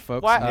see here,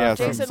 folks. Why, Yeah,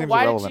 Jason, seems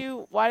why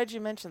irrelevant. did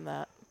you mention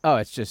that? Oh,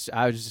 it's just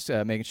I was just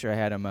making sure I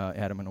had them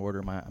in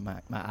order. My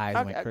eyes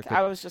went Okay, crooked.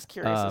 I was just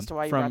curious as to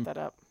why you from brought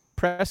that up.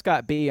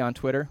 Prescott B on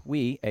Twitter,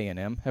 we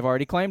A&M have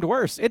already claimed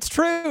worse. It's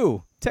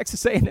true.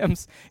 Texas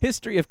A&M's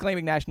history of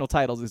claiming national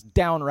titles is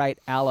downright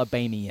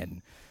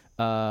Alabamian.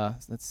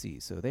 Let's see.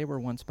 So they were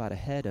 1 spot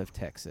ahead of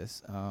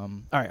Texas. All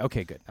right.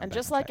 Okay. Good. I'm And back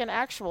just on like track. in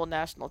actual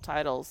national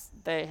titles,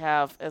 they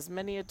have as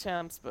many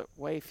attempts but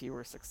way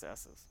fewer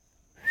successes.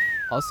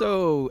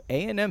 Also,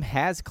 A&M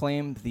has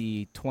claimed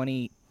the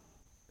 2018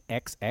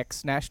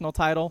 XX national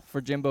title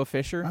for Jimbo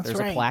Fisher. That's There's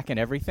a right. plaque and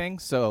everything.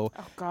 So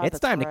God, it's that's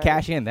time right. to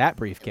cash in that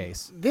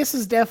briefcase. This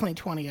is definitely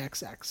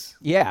 20XX.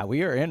 Yeah,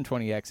 we are in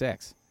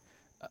 20XX.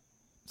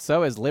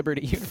 So is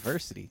Liberty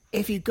University.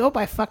 If you go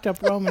by fucked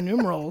up Roman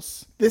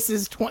numerals, this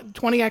is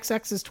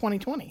 20XX is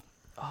 2020.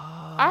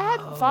 I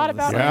hadn't thought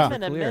about Yeah. him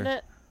in a Clear.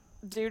 minute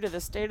due to the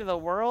state of the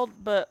world,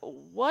 but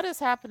what is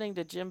happening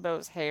to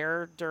Jimbo's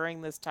hair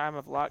during this time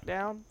of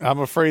lockdown? I'm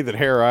afraid that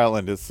Hare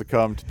Island has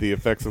succumbed to the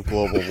effects of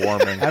global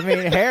warming. I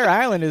mean, Hare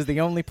Island is the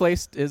only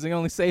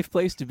safe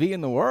place to be in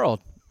the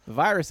world. The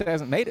virus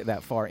hasn't made it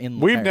that far in.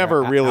 We've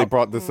never really out-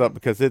 brought this up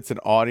because it's an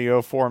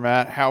audio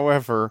format.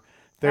 However,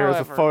 there is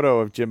a photo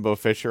of Jimbo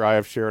Fisher I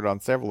have shared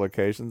on several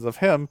occasions of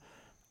him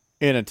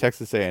in a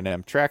Texas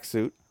A&M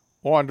tracksuit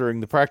wandering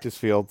the practice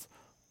fields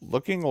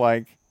looking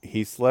like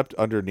he slept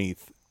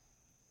underneath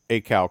a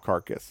cow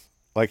carcass.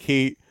 Like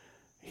he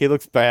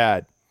looks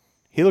bad.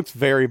 He looks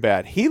very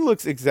bad. He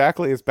looks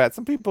exactly as bad.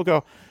 Some people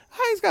go,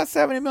 he's got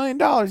 $70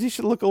 million. He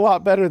should look a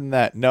lot better than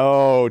that.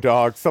 No,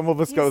 dog. Some of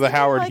us go the looking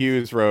Howard like-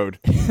 Hughes road.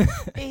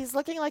 He's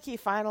looking like he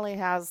finally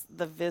has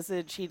the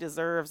visage he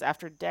deserves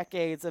after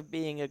decades of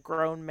being a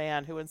grown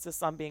man who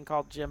insists on being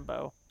called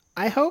Jimbo.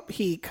 I hope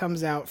he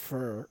comes out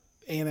for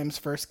A&M's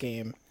first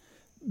game,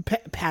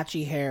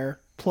 patchy hair,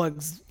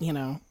 plugs,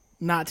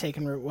 not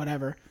taking root,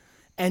 whatever,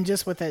 and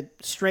just with a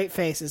straight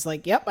face is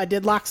like, yep, I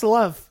did Locks of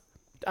Love.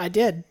 I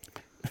did.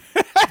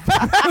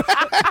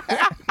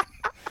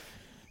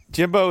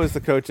 Jimbo is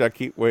the coach I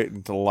keep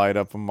waiting to light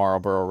up a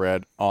Marlboro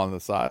Red on the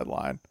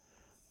sideline.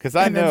 Because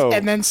I know.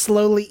 And then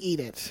slowly eat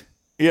it.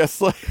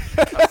 Yes, like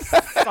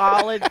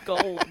Solid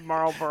gold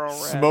Marlboro Red.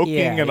 smoking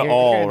and you're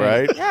all, gonna-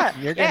 right? Yeah,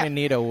 You're yeah. going to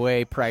need a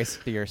way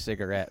pricier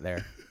cigarette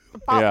there.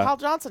 Yeah. Paul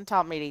Johnson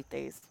taught me to eat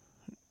these.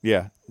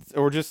 Yeah.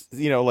 Or just,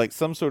 like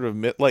some sort of,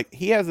 like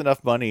he has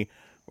enough money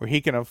where he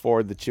can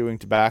afford the chewing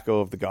tobacco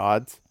of the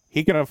gods.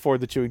 He can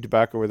afford the chewing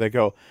tobacco where they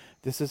go,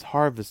 this is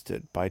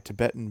harvested by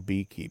Tibetan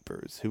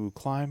beekeepers who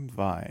climb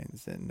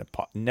vines in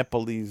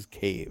Nepalese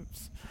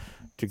caves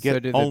to So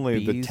get do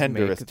only the bees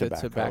tenderest make the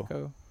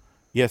tobacco.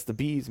 Yes, the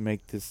bees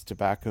make this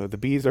tobacco. The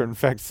bees are in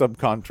fact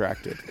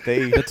subcontracted.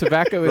 The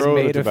tobacco is grow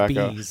the made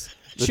tobacco. of bees.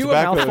 The Chew a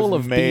tobacco mouthful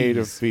is of made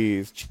bees. of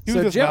bees. Chew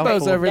So this Jimbo's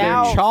mouthful of over there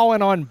Now-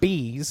 chawing on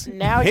bees.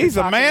 Now He's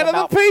you're a man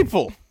talking of the about-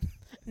 people.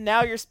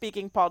 Now you're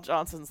speaking Paul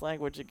Johnson's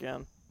language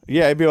again.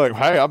 Yeah, he'd be like,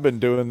 hey, I've been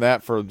doing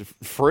that for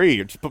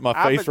free. Just put my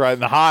I've face been- right in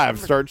the hive,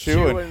 start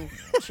chewing.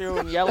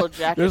 chewing yellow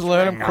jackets. Just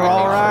let him for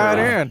crawl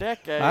right in.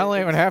 decades. I don't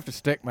even have to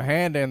stick my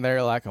hand in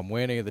there like I'm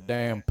Winnie the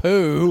damn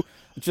Pooh.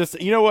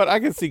 Just, you know what? I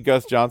can see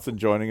Gus Johnson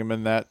joining him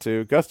in that,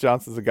 too. Gus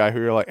Johnson's a guy who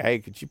you're like, hey,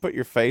 could you put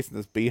your face in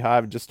this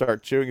beehive and just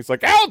start chewing? He's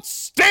like,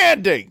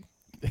 outstanding!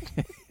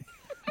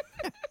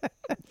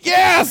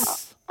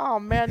 Yes! Oh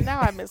man, now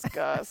I miss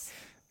Gus.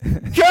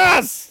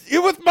 Gus!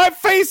 You with my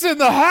face in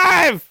the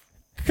hive!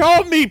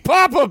 Call me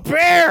Papa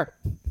Bear!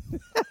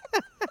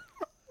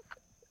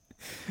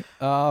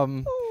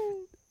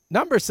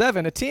 Number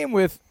 7, a team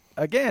with,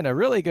 again, a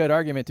really good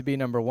argument to be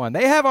number 1.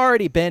 They have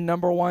already been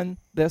number 1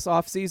 this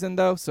offseason,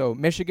 though. So,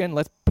 Michigan,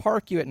 let's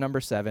park you at number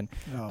 7.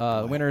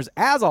 Winners,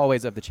 as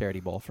always, of the Charity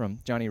Bowl from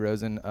Johnny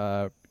Rosen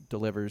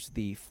delivers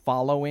the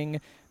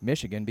following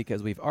Michigan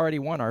because we've already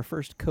won our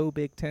first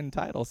co-Big Ten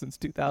title since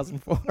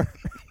 2004.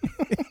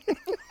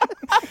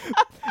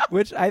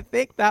 Which I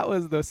think that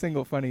was the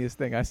single funniest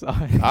thing I saw.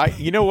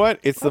 You know what?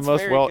 It's That's the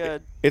most very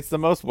good. It's the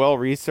most well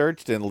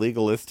reassearced and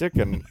legalistic,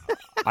 and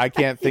I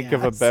can't think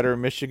of a better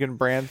Michigan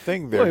brand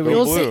thing there. Wait,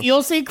 Go Blue.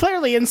 You'll see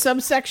clearly in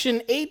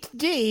subsection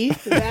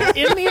 8D that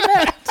in the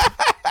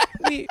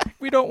event.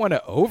 we don't want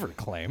to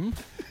overclaim.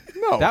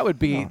 No, That would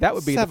be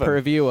the 7.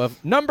 purview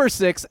of number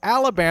 6,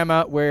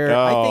 Alabama, where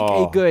I think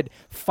Oh. a good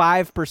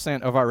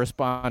 5% of our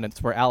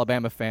respondents were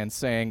Alabama fans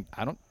saying,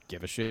 I don't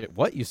give a shit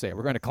what you say.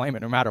 We're going to claim it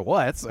no matter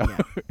what. So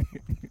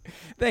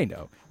they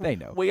know.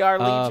 We are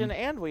legion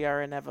and we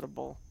are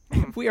inevitable.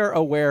 We are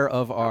aware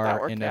of that our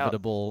worked out?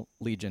 inevitable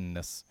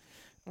legionness.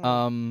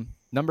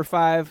 Number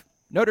 5,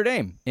 Notre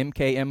Dame,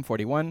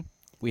 MKM41.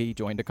 We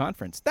joined a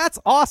conference. That's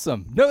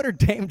awesome. Notre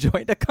Dame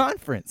joined a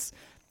conference.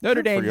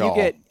 Notre Good for Dame,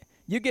 y'all.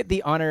 you get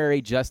the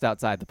honorary just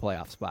outside the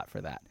playoff spot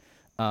for that,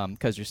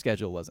 because your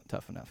schedule wasn't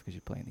tough enough because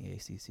you play in the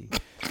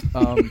ACC.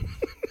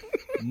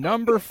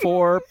 Number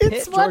 4, Pitt,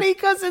 It's funny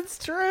because it's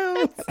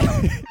true.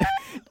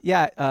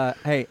 Yeah.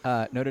 Hey,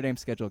 Notre Dame's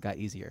schedule got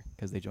easier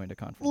because they joined a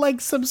conference. Like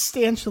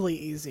substantially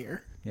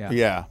easier.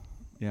 Yeah.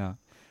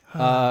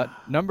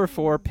 Number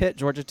 4, Pitt,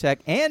 Georgia Tech,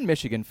 and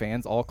Michigan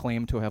fans all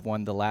claim to have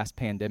won the last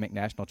pandemic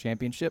national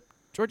championship.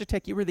 Georgia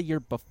Tech, you were the year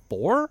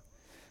before.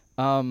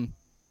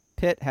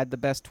 Pitt had the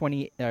best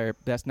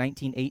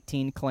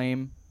 1918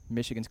 claim.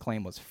 Michigan's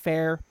claim was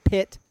fair.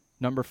 Pitt,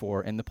 number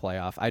 4 in the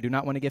playoff. I do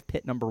not want to give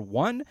Pitt number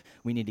 1.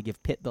 We need to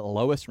give Pitt the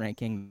lowest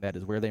ranking. That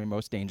is where they're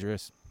most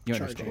dangerous. You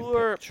understand?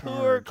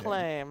 Poor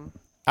claim.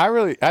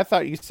 I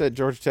thought you said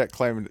Georgia Tech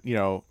claimed,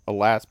 a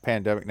last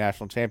pandemic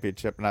national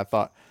championship, and I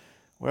thought,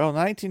 well,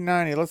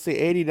 1990, let's see,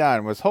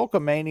 89. Was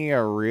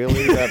Hulkamania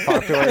really that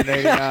popular in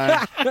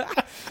 89?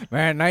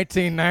 Man,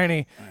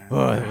 1990.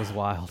 Oh, it was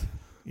wild.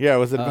 Yeah,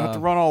 was it about to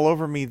run all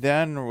over me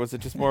then, or was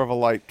it just more of a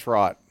light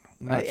trot?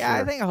 I'm not Yeah, I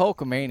sure. think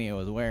Hulkamania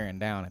was wearing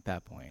down at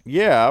that point.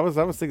 Yeah, I was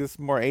thinking this is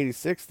more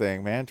 86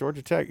 thing, man.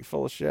 Georgia Tech, you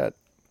full of shit.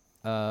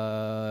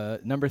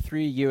 Number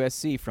 3,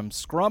 USC from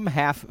Scrum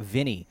Half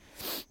Vinny.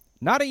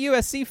 Not a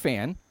USC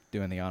fan,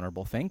 doing the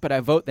honorable thing, but I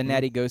vote the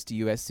Natty goes to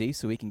USC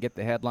so we can get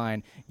the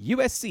headline,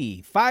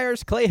 USC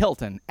fires Clay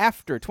Hilton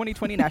after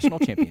 2020 National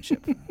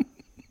Championship.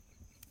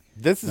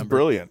 This is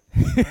brilliant.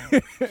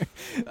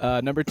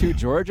 Number 2,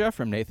 Georgia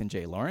from Nathan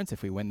J. Lawrence.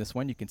 If we win this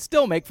one, you can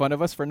still make fun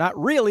of us for not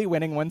really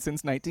winning one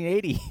since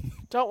 1980.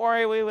 Don't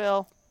worry, we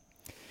will.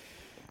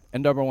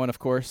 And number 1, of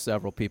course,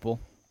 several people.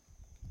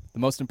 The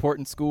most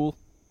important school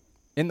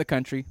in the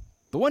country.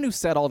 The one who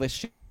set all this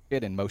shit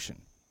in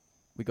motion.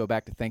 We go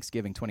back to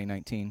Thanksgiving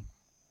 2019.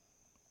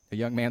 A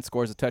young man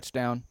scores a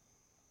touchdown,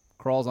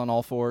 crawls on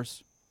all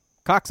fours,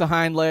 cocks a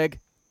hind leg,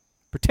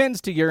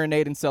 pretends to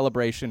urinate in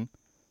celebration,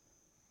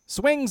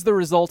 swings the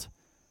result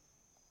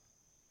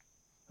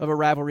of a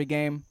rivalry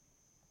game,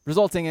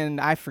 resulting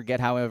in, I forget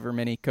however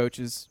many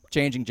coaches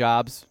changing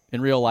jobs in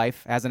real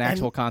life as an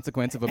actual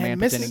consequence of a man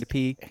pretending to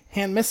pee.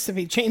 And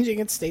Mississippi changing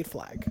its state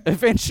flag.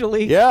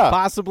 Eventually,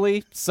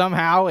 possibly,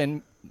 somehow,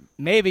 in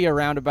maybe a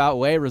roundabout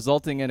way,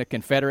 resulting in a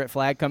Confederate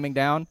flag coming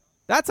down.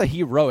 That's a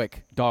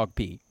heroic dog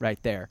pee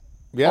right there.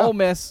 Yeah. Ole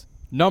Miss,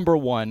 number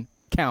 1,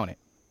 count it.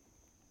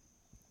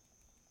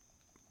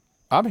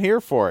 I'm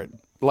here for it.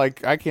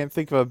 Like, I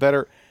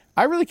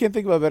really can't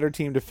think of a better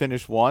team to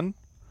finish 1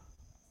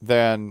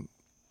 than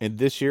in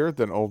this year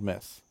than Ole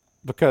Miss,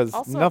 because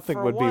Also, nothing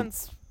for would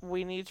once,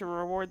 we need to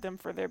reward them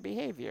for their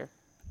behavior.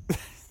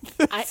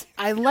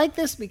 I like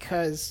this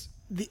because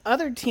the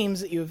other teams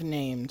that you have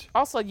named.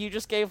 Also, you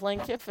just gave Lane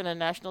Kiffin a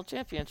national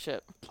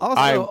championship.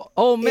 Also,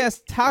 Ole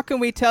Miss, how can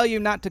we tell you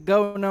not to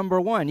go number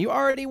 1? You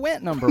already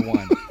went number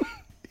 1.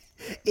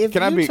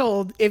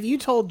 If you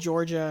told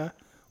Georgia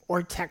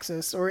or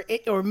Texas or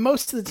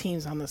most of the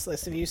teams on this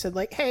list, if you said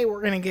like, "Hey, we're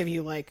going to give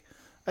you like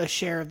a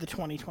share of the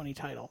 2020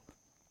 title,"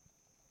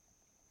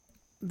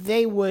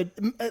 they would,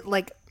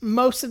 like,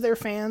 most of their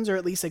fans, or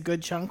at least a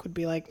good chunk, would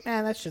be like,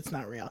 "Man, that shit's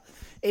not real."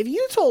 If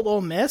you told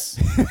Ole Miss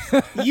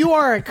you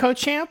are a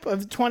co-champ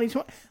of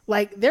 2020,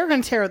 like, they're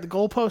going to tear the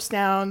goalpost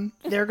down.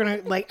 They're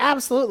going to, like,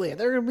 absolutely.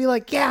 They're going to be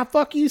like, "Yeah,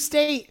 fuck you,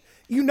 state.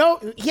 You know,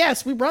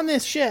 yes, we run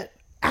this shit."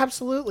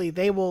 Absolutely.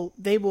 They will,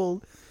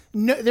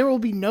 no, there will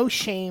be no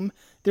shame.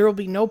 There will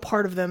be no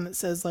part of them that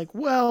says like,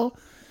 "Well,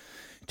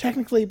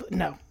 technically," but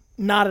no,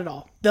 not at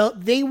all.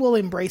 They will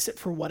embrace it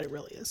for what it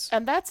really is.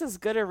 And that's as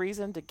good a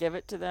reason to give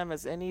it to them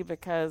as any,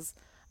 because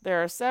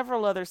there are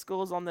several other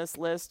schools on this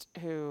list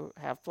who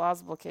have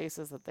plausible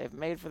cases that they've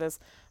made for this,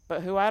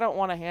 but who I don't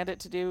want to hand it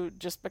to do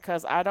just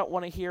because I don't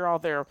want to hear all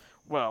their,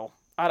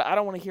 I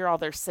don't want to hear all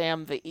their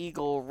Sam the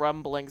Eagle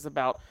rumblings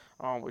about,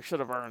 "Oh, we should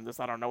have earned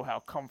this. I don't know how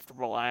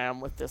comfortable I am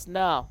with this."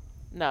 No,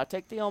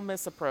 take the Ole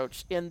Miss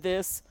approach in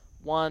this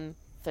one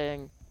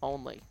thing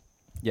only.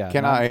 Yeah,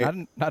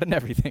 not in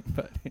everything,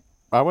 but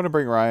I want to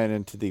bring Ryan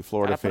into the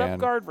Florida Gotta put fan. up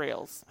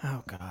guardrails.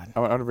 Oh God. I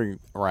want to bring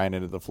Ryan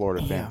into the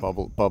Florida fan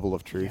bubble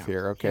of truth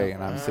here, okay? Yeah.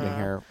 And I'm sitting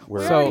here.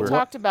 We already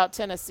talked about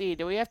Tennessee.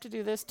 Do we have to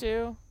do this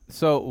too?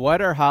 So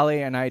what are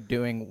Holly and I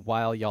doing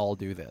while y'all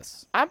do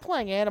this? I'm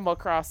playing Animal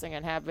Crossing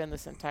and have been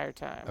this entire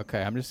time.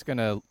 Okay, I'm just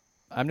gonna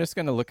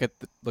look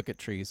at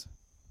trees.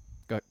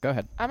 Go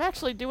ahead. I'm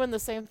actually doing the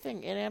same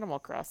thing in Animal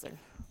Crossing.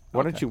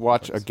 Why don't you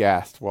watch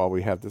Aghast while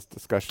we have this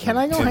discussion? Can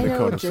I go in hang the out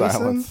cone with of Jason?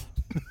 silence?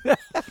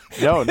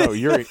 No,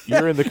 you're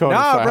in the cone of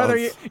No, silence.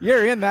 brother,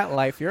 you're in that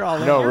life. You're all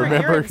in. No, You're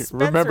remember, in Spencer's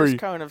remember.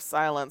 cone of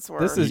silence.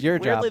 Where This is your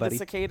job, weirdly buddy.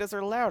 the cicadas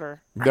are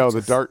louder. No,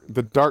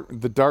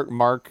 the dark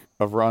mark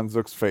of Ron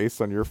Zook's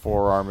face on your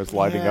forearm is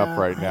lighting up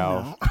right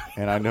now,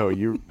 and I know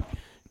you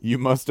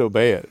must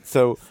obey it.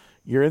 So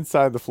you're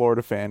inside the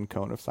Florida fan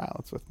cone of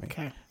silence with me,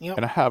 Okay. Yep.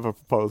 and I have a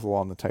proposal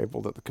on the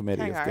table that the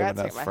committee Hang has on, I given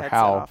gotta us take for my headset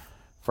how off.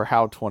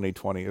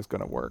 2020 is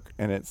going to work,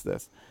 and it's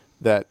this: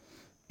 that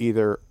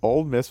either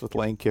Ole Miss with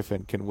Lane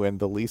Kiffin can win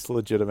the least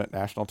legitimate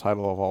national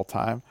title of all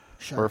time,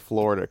 or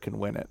Florida can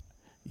win it.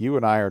 You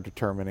and I are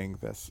determining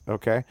this,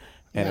 okay?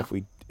 And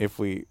if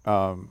we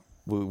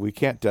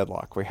can't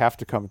deadlock, we have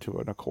to come to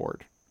an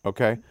accord,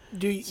 okay?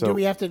 Do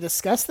we have to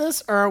discuss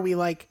this, or are we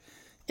like,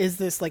 is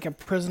this like a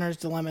prisoner's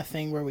dilemma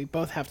thing where we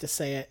both have to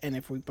say it, and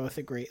if we both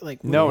agree,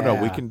 like no,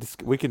 we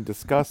can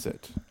discuss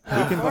it. We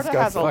can Florida discuss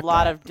has it. a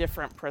lot of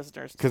different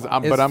prisoners. Because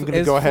dilemmas. I'm going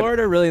to go ahead. Is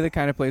Florida really the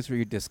kind of place where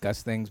you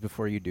discuss things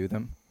before you do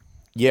them?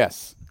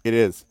 Yes, it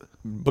is.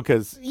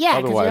 Because because you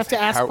otherwise, have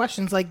to ask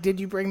questions like, "Did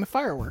you bring the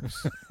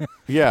fireworks?"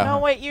 Yeah. No,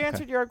 wait. You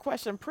answered your own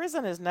question.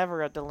 Prison is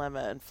never a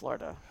dilemma in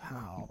Florida.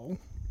 How?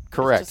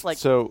 Correct. It's just like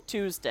so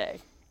Tuesday.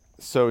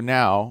 So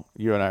now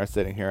you and I are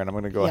sitting here, and I'm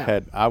going to go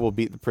ahead. I will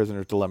beat the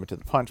prisoner's dilemma to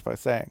the punch by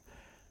saying,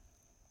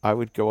 I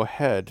would go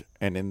ahead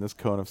and in this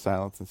cone of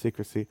silence and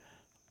secrecy,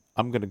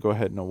 I'm going to go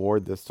ahead and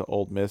award this to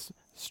Ole Miss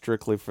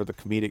strictly for the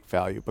comedic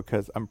value,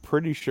 because I'm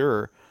pretty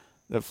sure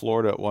that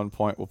Florida at one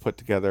point will put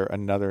together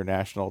another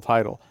national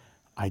title.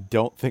 I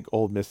don't think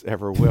Ole Miss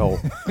ever will.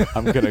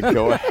 I'm going to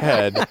go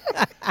ahead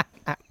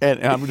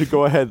And I'm going to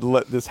go ahead and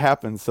let this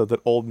happen so that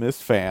Ole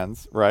Miss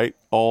fans, right,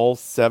 all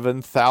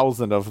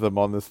 7,000 of them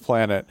on this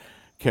planet,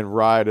 can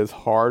ride as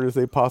hard as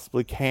they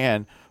possibly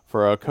can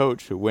for a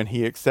coach who, when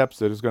he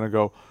accepts it, is going to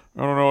go,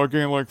 I don't know, I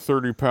gained like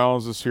 30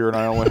 pounds this year and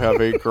I only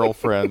have 8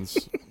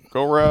 girlfriends.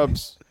 Go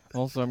Rebs.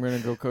 Also, I'm going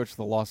to go coach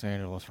the Los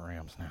Angeles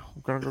Rams now.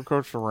 I'm going to go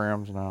coach the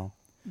Rams now.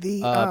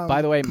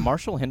 By the way,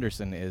 Marshall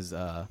Henderson is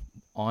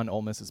on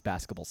Ole Miss's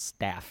basketball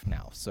staff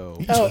now. So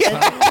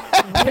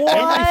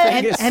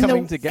everything is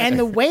coming together. And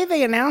the way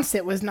they announced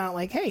it was not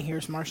like, hey,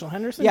 here's Marshall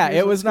Henderson. Yeah, here's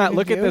it was not,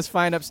 look do. at this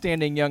fine,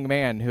 upstanding young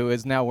man who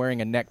is now wearing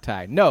a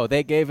necktie. No,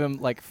 they gave him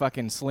like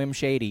fucking Slim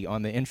Shady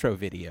on the intro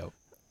video.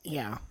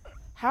 Yeah.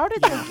 How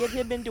did they get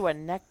him into a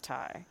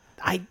necktie?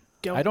 I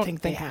don't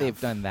think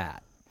they've done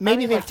that.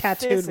 Maybe they've like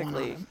tattooed physically.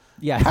 one on him.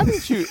 Yeah. How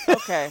did you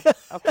Okay.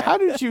 How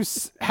did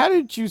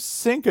you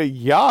sink a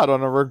yacht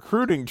on a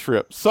recruiting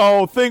trip?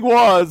 So thing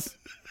was,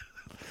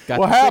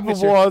 what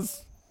happened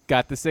was,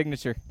 got the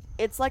signature.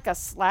 It's like a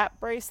slap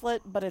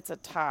bracelet, but it's a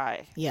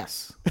tie.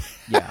 Yes.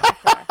 Yeah.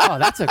 Oh,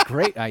 that's a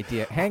great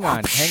idea. Hang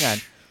on.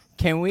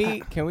 Can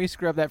we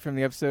scrub that from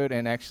the episode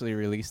and actually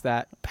release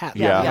that?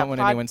 Yeah. I don't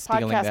want anyone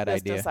stealing that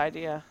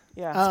idea.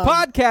 Yeah. It's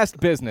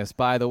podcast business,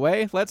 by the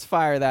way. Let's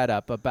fire that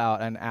up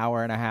about an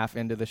hour and a half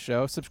into the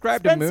show.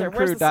 Subscribe Spencer, to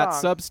where's the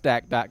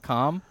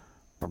mooncrew.substack.com.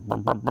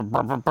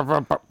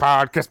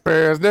 Podcast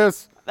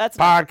business. That's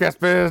podcast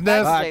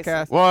business.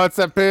 Podcast. What's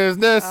a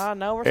business?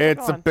 No, we're still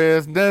It's a going.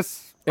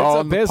 business. It's on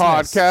a the business.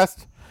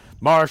 podcast.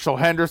 Marshall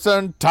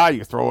Henderson, tie,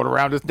 you throw it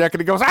around his neck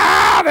and he goes,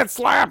 ah, that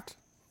slapped.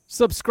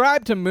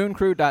 Subscribe to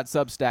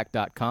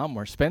mooncrew.substack.com,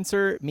 where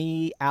Spencer,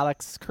 me,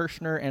 Alex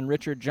Kirshner, and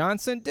Richard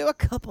Johnson do a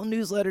couple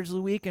newsletters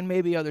a week and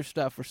maybe other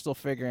stuff. We're still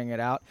figuring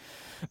it out.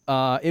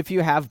 If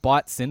you have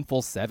bought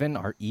Sinful 7,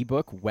 our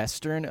ebook,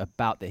 Western,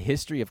 about the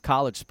history of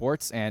college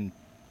sports and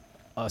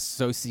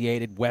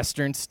associated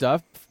Western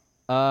stuff,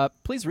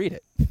 please read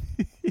it.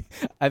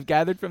 I've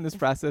gathered from this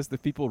process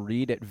that people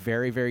read at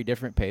very, very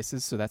different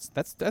paces, so that's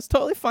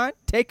totally fine.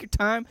 Take your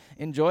time,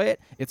 enjoy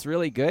it. It's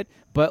really good,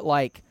 but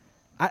like,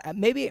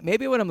 maybe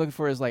what I'm looking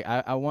for is like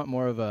I want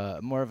more of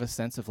a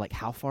sense of like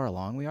how far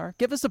along we are.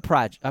 Give us a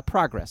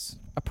progress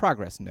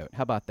note.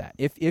 How about that?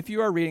 If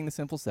you are reading the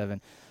Simple 7,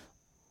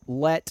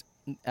 let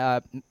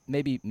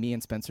maybe me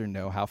and Spencer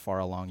know how far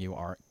along you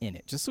are in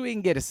it, just so we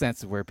can get a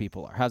sense of where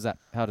people are. How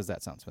does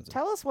that sound, Spencer?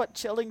 Tell us what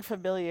chilling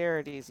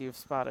familiarities you've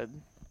spotted.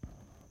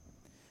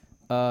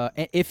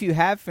 And if you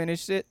have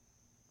finished it,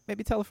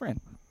 maybe tell a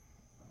friend.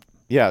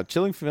 Yeah,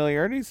 chilling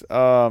familiarities.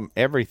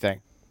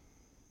 Everything.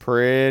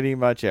 Pretty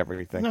much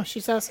everything. No,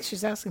 she's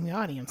asking the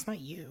audience, not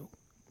you.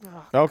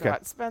 Oh, Okay.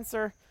 God.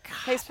 Spencer.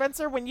 Hey,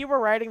 Spencer, when you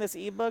were writing this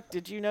ebook,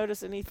 did you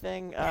notice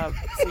anything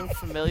seem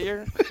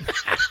familiar?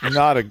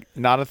 Not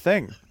a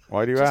thing.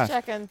 Why do you Just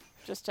ask?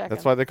 Just checking.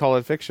 That's why they call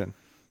it fiction.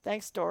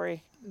 Thanks,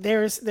 Dory.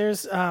 There's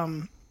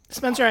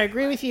Spencer, I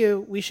agree with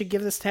you. We should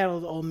give this title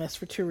to Ole Miss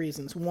for 2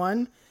 reasons.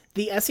 One,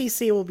 the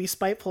SEC will be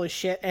spiteful as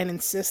shit and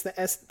insist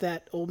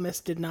that Ole Miss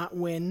did not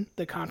win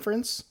the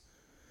conference.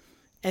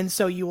 And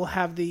so you will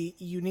have the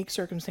unique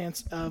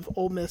circumstance of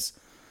Ole Miss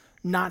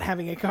not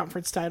having a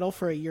conference title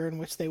for a year in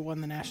which they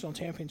won the national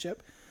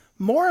championship.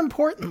 More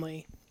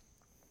importantly,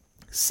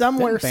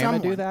 somewhere Didn't Bama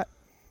someone do that?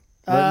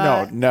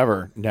 No,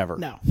 never.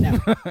 No,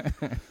 never.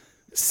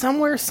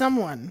 Somewhere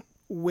someone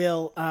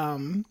will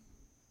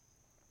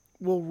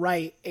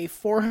write a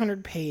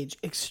 400-page,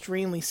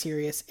 extremely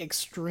serious,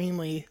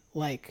 extremely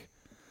like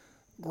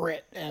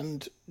grit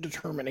and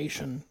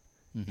determination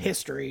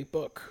history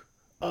book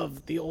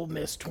of the Ole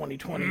Miss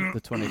 2020 The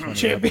 2020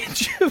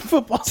 championship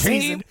football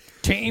season.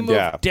 Team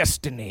Yeah. of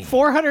Destiny.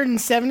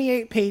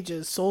 478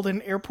 pages sold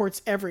in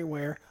airports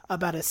everywhere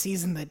about a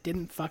season that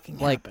didn't fucking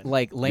happen.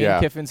 Like Lane Yeah.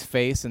 Kiffin's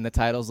face, and the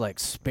title's like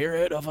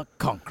 "Spirit of a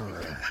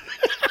Conqueror,"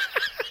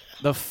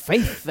 the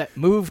faith that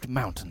moved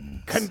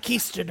mountains.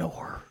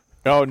 Conquistador.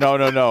 Oh,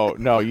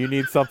 no. You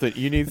need something.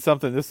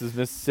 This is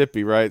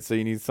Mississippi, right? So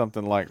you need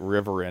something like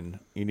riverine.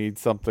 You need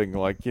something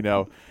like,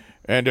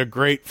 and a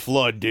great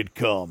flood did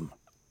come.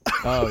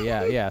 Oh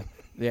yeah.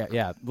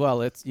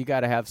 Well, you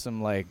got to have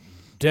some like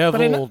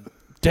devil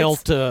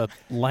delta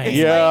land.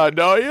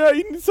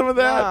 You need some of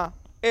that. Yeah.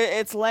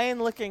 It's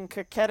Lane looking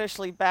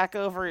coquettishly back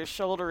over his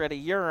shoulder at a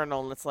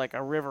urinal, and it's like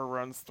a river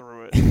runs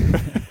through it.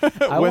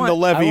 When the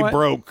levee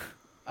broke.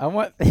 I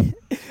want the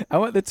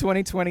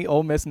 2020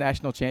 Ole Miss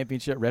National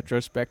Championship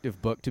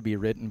retrospective book to be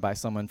written by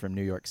someone from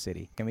New York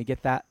City. Can we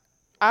get that?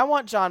 I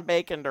want John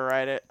Bacon to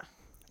write it.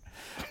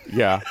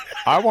 Yeah,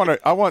 I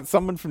want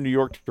someone from New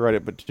York to write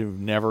it, but to have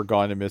never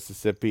gone to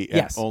Mississippi and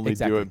Yes, only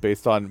exactly. do it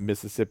based on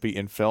Mississippi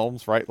in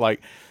films, right?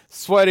 Like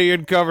sweaty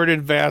and covered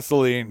in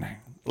Vaseline.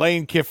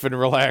 Lane Kiffin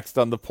relaxed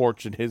on the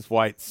porch in his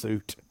white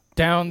suit.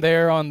 Down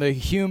there on the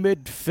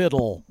humid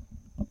fiddle.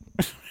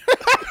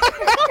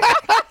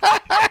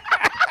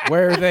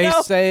 Where they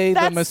say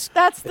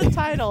that's the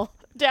title.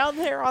 Down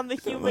there on the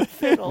human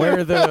fiddle.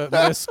 where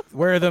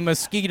the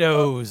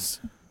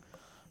mosquitoes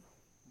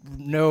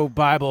know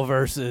Bible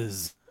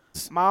verses.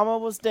 Mama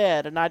was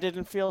dead, and I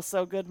didn't feel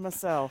so good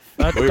myself.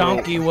 A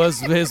donkey was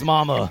his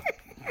mama.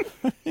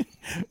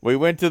 We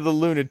went to the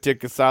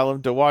lunatic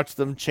asylum to watch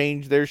them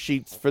change their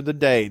sheets for the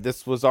day.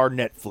 This was our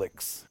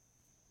Netflix.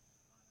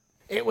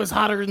 It was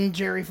hotter than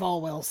Jerry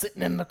Falwell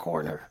sitting in the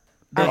corner.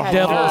 The I had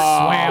devil dirt.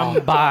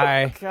 swam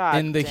by God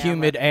in the damn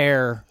humid it.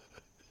 air.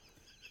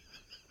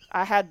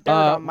 I had dirt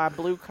on my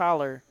blue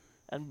collar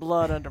and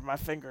blood under my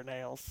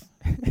fingernails.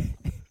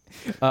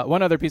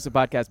 One other piece of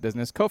podcast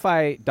business,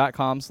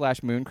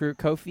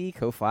 Ko-Fi.com/Mooncrew.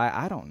 Ko-Fi,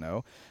 I don't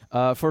know.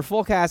 For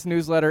full cast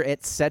newsletter,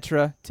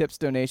 etc. Tips,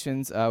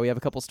 donations. We have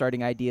a couple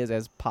starting ideas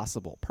as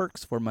possible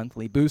perks for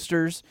monthly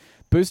boosters.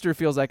 Booster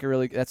feels like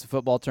that's a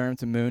football term.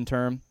 It's a Moon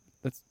term.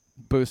 That's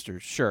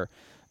boosters, sure.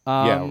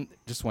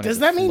 Just wanted Does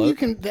to that mean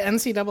float. the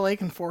NCAA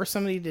can force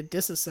somebody to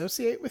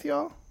disassociate with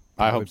y'all?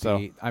 I That hope would so.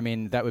 be- I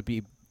mean, that would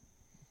be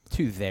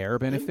to their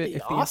benefit be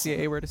if the awesome.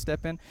 NCAA were to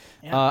step in.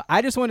 Yeah.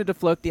 I just wanted to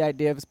float the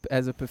idea of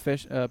as a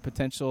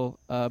potential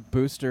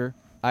booster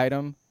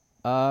item.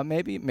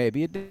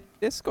 Maybe a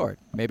Discord.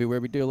 Maybe where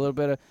we do a little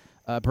bit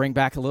of bring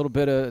back a little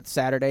bit of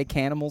Saturday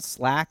Canimals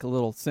Slack, a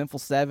little Sinful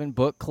 7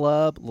 book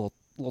club, a little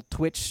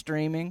Twitch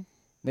streaming,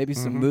 maybe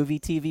some movie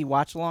TV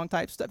watch along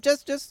type stuff.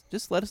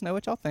 Just let us know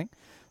what y'all think.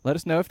 Let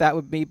us know if that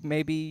would be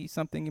maybe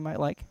something you might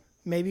like.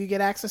 Maybe you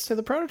get access to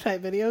the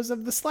prototype videos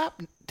of the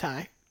slap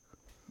tie.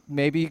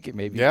 Maybe get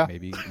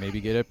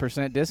a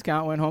 %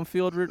 discount when Home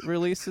Field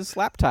releases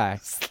Slap Tie.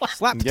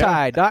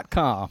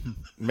 Slaptie.com.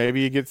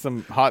 Maybe you get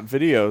some hot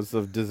videos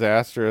of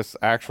disastrous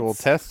actual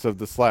tests of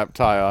the slap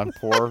tie on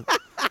poor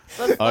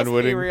Let's be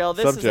unwitting real.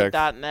 This subjects. is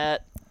a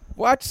 .net.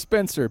 Watch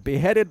Spencer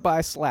beheaded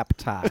by Slap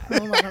Tie.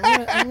 Hold on,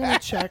 I'm gonna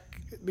check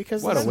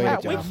because What this a way is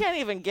to not- We job. can't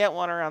even get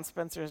one around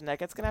Spencer's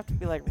neck. It's gonna have to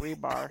be like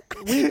rebar.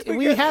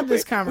 we had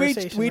this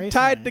conversation. We recently.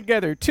 tied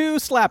together 2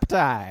 slap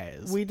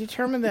ties. We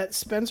determined that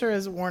Spencer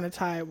has worn a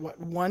tie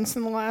once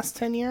in the last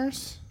 10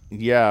 years.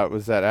 Yeah, it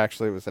was at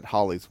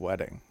Holly's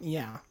wedding.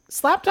 Yeah, To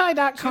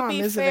slaptie.com be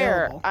is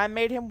fair, available. I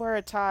made him wear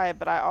a tie,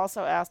 but I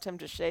also asked him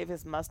to shave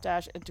his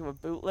mustache into a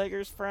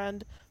bootlegger's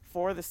friend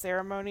for the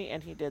ceremony,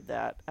 and he did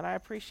that, and I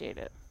appreciate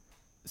it.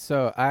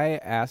 So I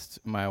asked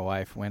my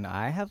wife when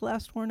I have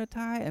last worn a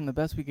tie, and the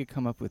best we could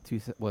come up with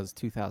was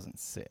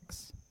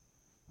 2006.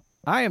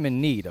 I am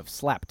in need of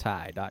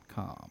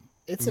slaptie.com.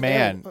 It's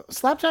Man. available.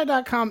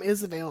 Slaptie.com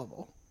is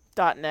available.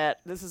 .net.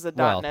 This is a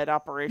Well, .net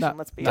operation. not-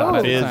 Let's be not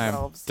honest at with the time.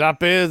 ourselves.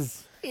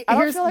 Biz. I don't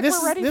Here's- feel like this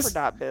we're ready is-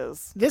 for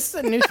 .biz. This is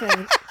a new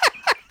thing.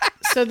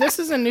 So this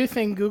is a new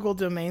thing Google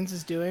Domains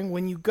is doing.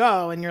 When you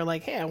go and you're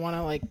like, hey, I want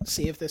to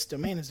see if this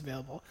domain is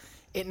available.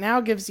 It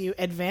now gives you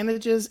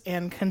advantages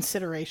and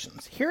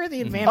considerations. Here are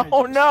the advantages.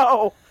 Oh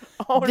no!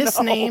 Oh this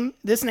no!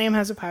 name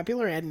has a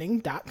popular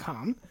ending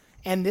 .com,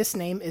 and this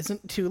name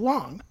isn't too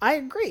long. I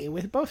agree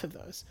with both of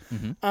those.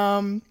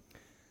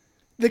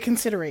 The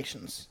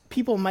considerations.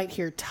 People might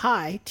hear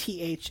tie,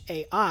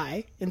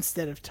 THAI,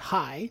 instead of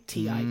tie,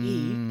 TIE,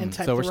 and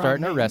type So the we're wrong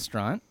starting a name.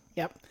 restaurant.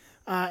 Yep.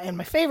 And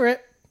my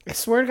favorite, I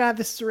swear to God,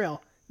 this is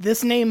real.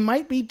 This name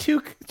might be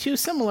too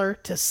similar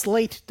to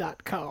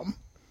slate.com.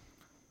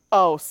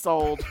 Oh,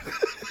 sold.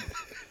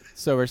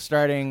 So we're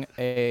starting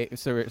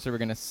so we're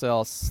gonna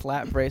sell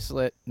slap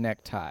bracelet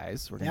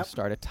neckties. We're gonna Yep.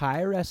 start a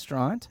Thai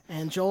restaurant.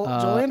 And Joel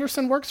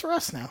Anderson works for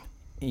us now.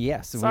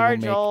 Yes. and Sorry,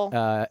 we will make,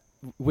 Joel.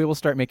 we will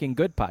start making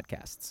good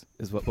podcasts.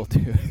 Is what we'll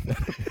do.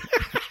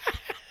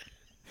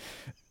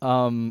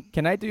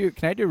 Can I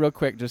do real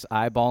quick just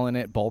eyeballing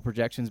it bowl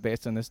projections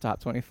based on this top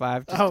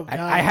 25? Just, Oh, God,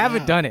 I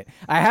haven't yeah. done it.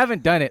 I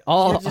haven't done it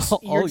all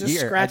You're just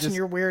year. scratching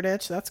your weird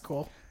itch. That's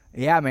cool.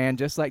 Yeah, man,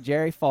 just like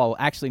Jerry Falwell.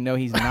 Actually, no,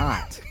 he's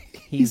not.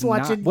 He's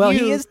watching not. Well,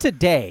 you. he is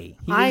today.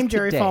 I'm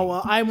Jerry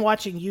Falwell. I'm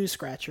watching you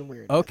scratch your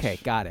weird Okay,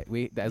 itch. got it.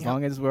 As Yeah.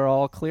 long as we're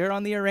all clear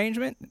on the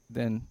arrangement,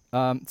 then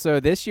so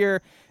this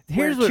year,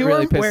 here's Where what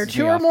really pisses where me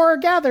two or off. more are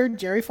gathered,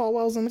 Jerry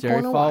Falwell's in the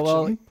Jerry corner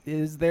Falwell watching.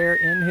 is there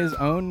in his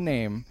own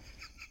name.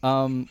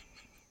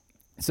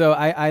 So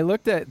I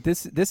looked at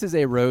this. This is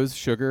a Rose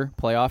Sugar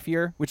playoff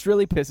year, which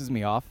really pisses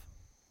me off.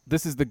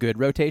 This is the good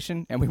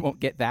rotation, and we won't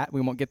get that. We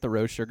won't get the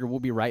Rose Sugar. We'll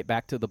be right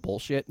back to the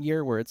bullshit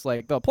year where it's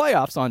like the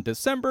playoffs on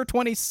December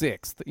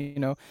 26th,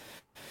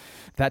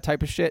 that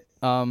type of shit.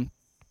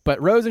 But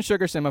Rose and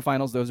Sugar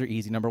semifinals, those are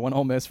easy. Number 1,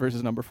 Ole Miss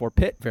versus number 4,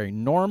 Pitt. Very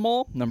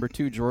normal. Number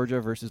 2,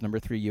 Georgia versus number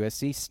 3,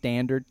 USC.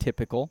 Standard,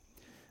 typical.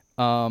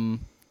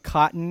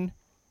 Cotton,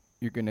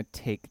 you're going to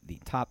take the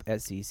top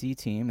SEC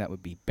team. That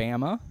would be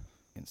Bama.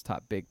 Against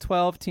top Big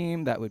 12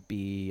 team, that would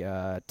be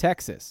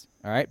Texas.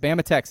 All right,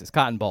 Bama, Texas,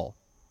 Cotton Bowl.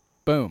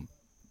 Boom.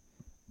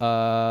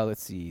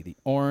 Let's see. The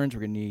orange,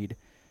 we're going to need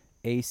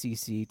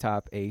ACC,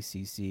 top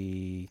ACC.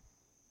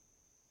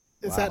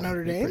 Is that Notre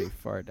we're Dame? Pretty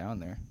far down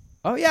there.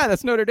 Oh, yeah,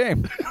 that's Notre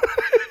Dame.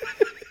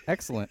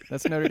 Excellent.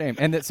 That's Notre Dame.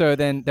 And so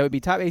then that would be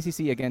top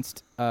ACC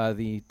against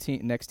the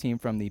next team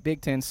from the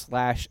Big Ten /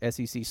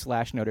 SEC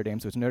 / Notre Dame.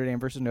 So it's Notre Dame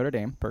versus Notre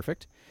Dame.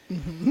 Perfect.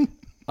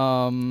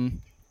 Mm-hmm.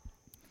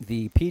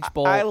 The Peach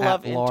Bowl I at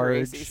love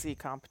large. inter-ACC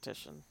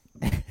competition.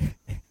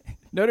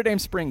 Notre Dame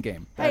spring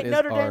game. Hey, That is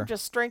Notre our- Dame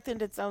just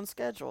strengthened its own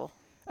schedule.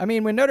 I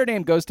mean, when Notre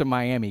Dame goes to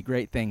Miami,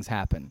 great things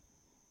happen.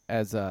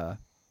 As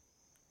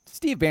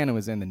Steve Bannon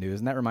was in the news,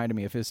 and that reminded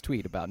me of his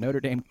tweet about Notre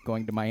Dame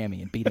going to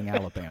Miami and beating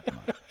Alabama.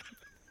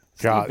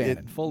 God, Steve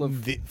Bannon, full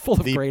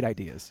of great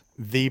ideas.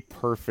 The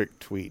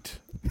perfect tweet,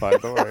 by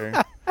the way.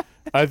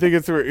 I think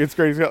it's great.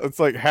 It's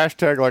like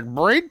hashtag like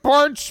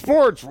Breitbart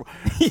Sports.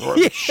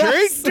 Yes.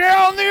 Shake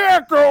down the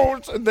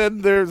echoes, and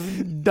then there's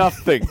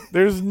nothing.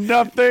 There's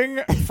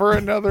nothing for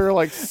another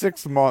like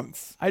 6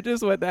 months. I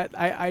just want that.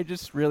 I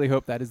just really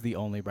hope that is the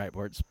only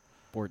Breitbart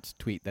Sports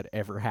tweet that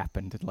ever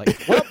happened. Like,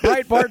 well,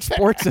 Breitbart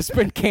Sports has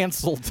been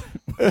canceled.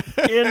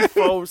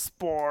 Info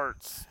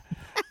Sports.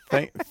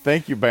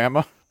 Thank you,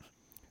 Bama.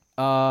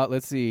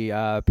 Let's see.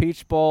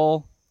 Peach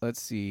Bowl.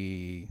 Let's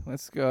see.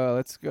 Let's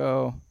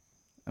go.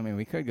 I mean,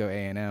 we could go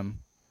A&M.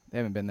 They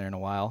haven't been there in a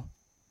while.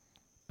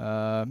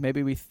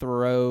 Maybe we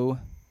throw.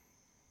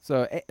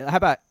 So, how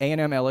about A&M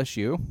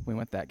LSU? We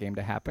want that game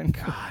to happen.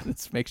 God,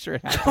 let's make sure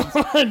it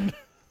happens.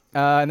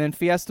 And then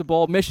Fiesta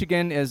Bowl.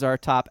 Michigan is our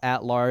top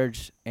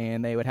at-large,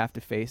 and they would have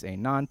to face a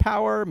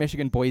non-power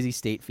Michigan Boise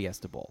State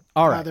Fiesta Bowl.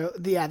 All right.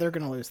 They're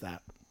going to lose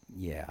that.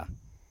 Yeah.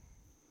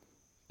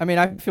 I mean,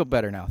 I feel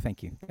better now.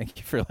 Thank you. Thank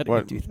you for letting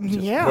me do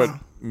that. Yeah.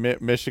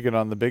 Michigan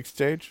on the big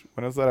stage?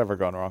 When has that ever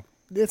gone wrong?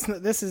 This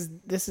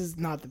is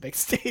not the big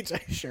stage,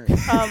 I assure you.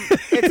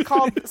 It's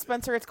called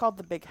Spencer. It's called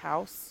the Big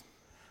House.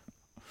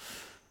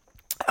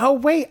 Oh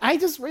wait, I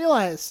just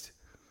realized,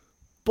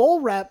 bowl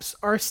reps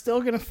are still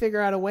gonna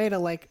figure out a way to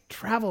like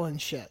travel and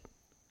shit.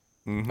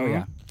 Mm-hmm. Oh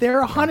yeah,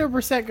 they're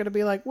 100% gonna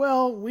be like,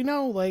 well, we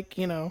know, like,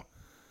 you know,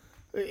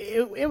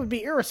 it would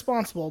be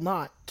irresponsible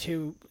not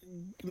to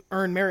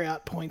earn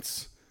Marriott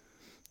points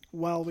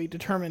while we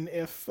determine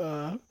if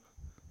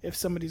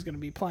somebody's gonna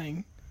be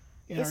playing.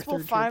 This will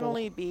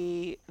finally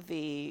be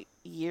the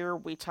year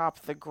we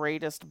top the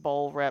greatest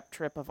bowl rep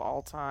trip of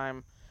all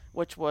time,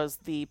 which was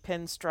the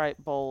Pinstripe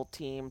Bowl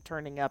team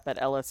turning up at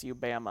LSU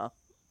Bama.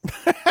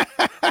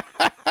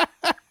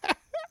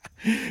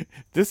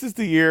 This is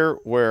the year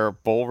where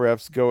bowl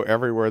reps go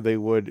everywhere they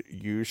would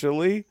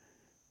usually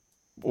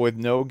with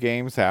no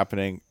games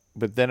happening,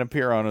 but then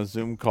appear on a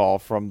Zoom call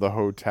from the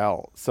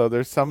hotel. So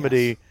there's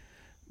somebody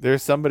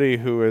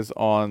who is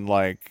on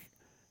like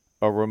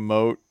a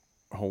remote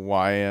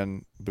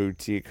Hawaiian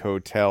boutique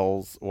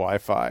hotel's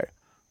Wi-Fi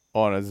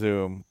on a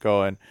Zoom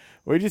going,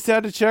 we just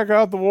had to check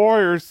out the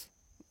Warriors.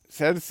 Just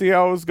had to see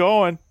how it was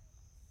going.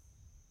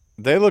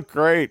 They look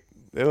great.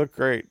 They look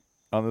great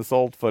on this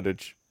old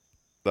footage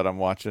that I'm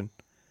watching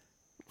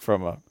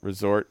from a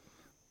resort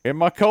in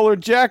my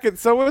colored jacket.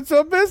 So it's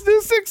a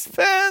business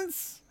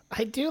expense.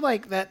 I do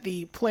like that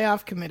the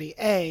playoff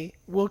committee,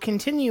 will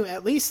continue,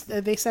 at least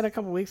they said a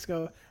couple weeks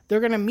ago, they're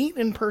going to meet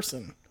in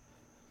person.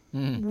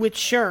 Which,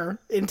 sure,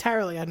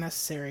 entirely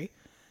unnecessary.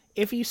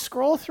 If you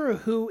scroll through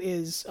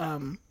who's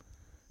on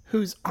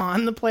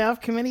the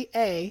playoff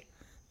committee,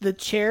 the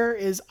chair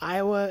is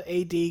Iowa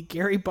AD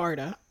Gary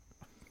Barta.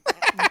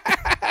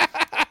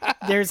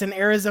 There's an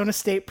Arizona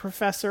State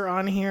professor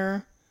on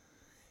here.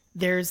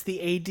 There's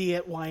the AD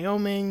at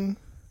Wyoming.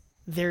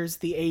 There's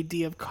the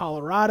AD of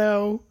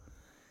Colorado.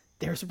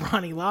 There's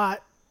Ronnie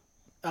Lott.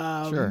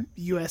 Sure.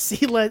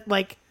 USC.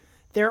 Like,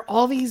 there are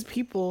all these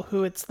people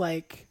who it's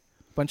like...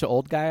 Bunch of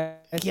old guys.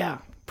 Yeah,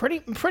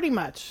 pretty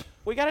much.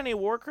 We got any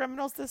war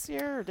criminals this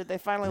year, or did they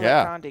finally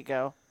let Condi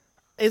go?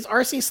 Is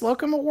R.C.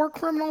 Slocum a war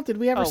criminal? Did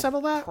we ever settle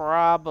that?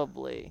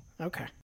 Probably. Okay.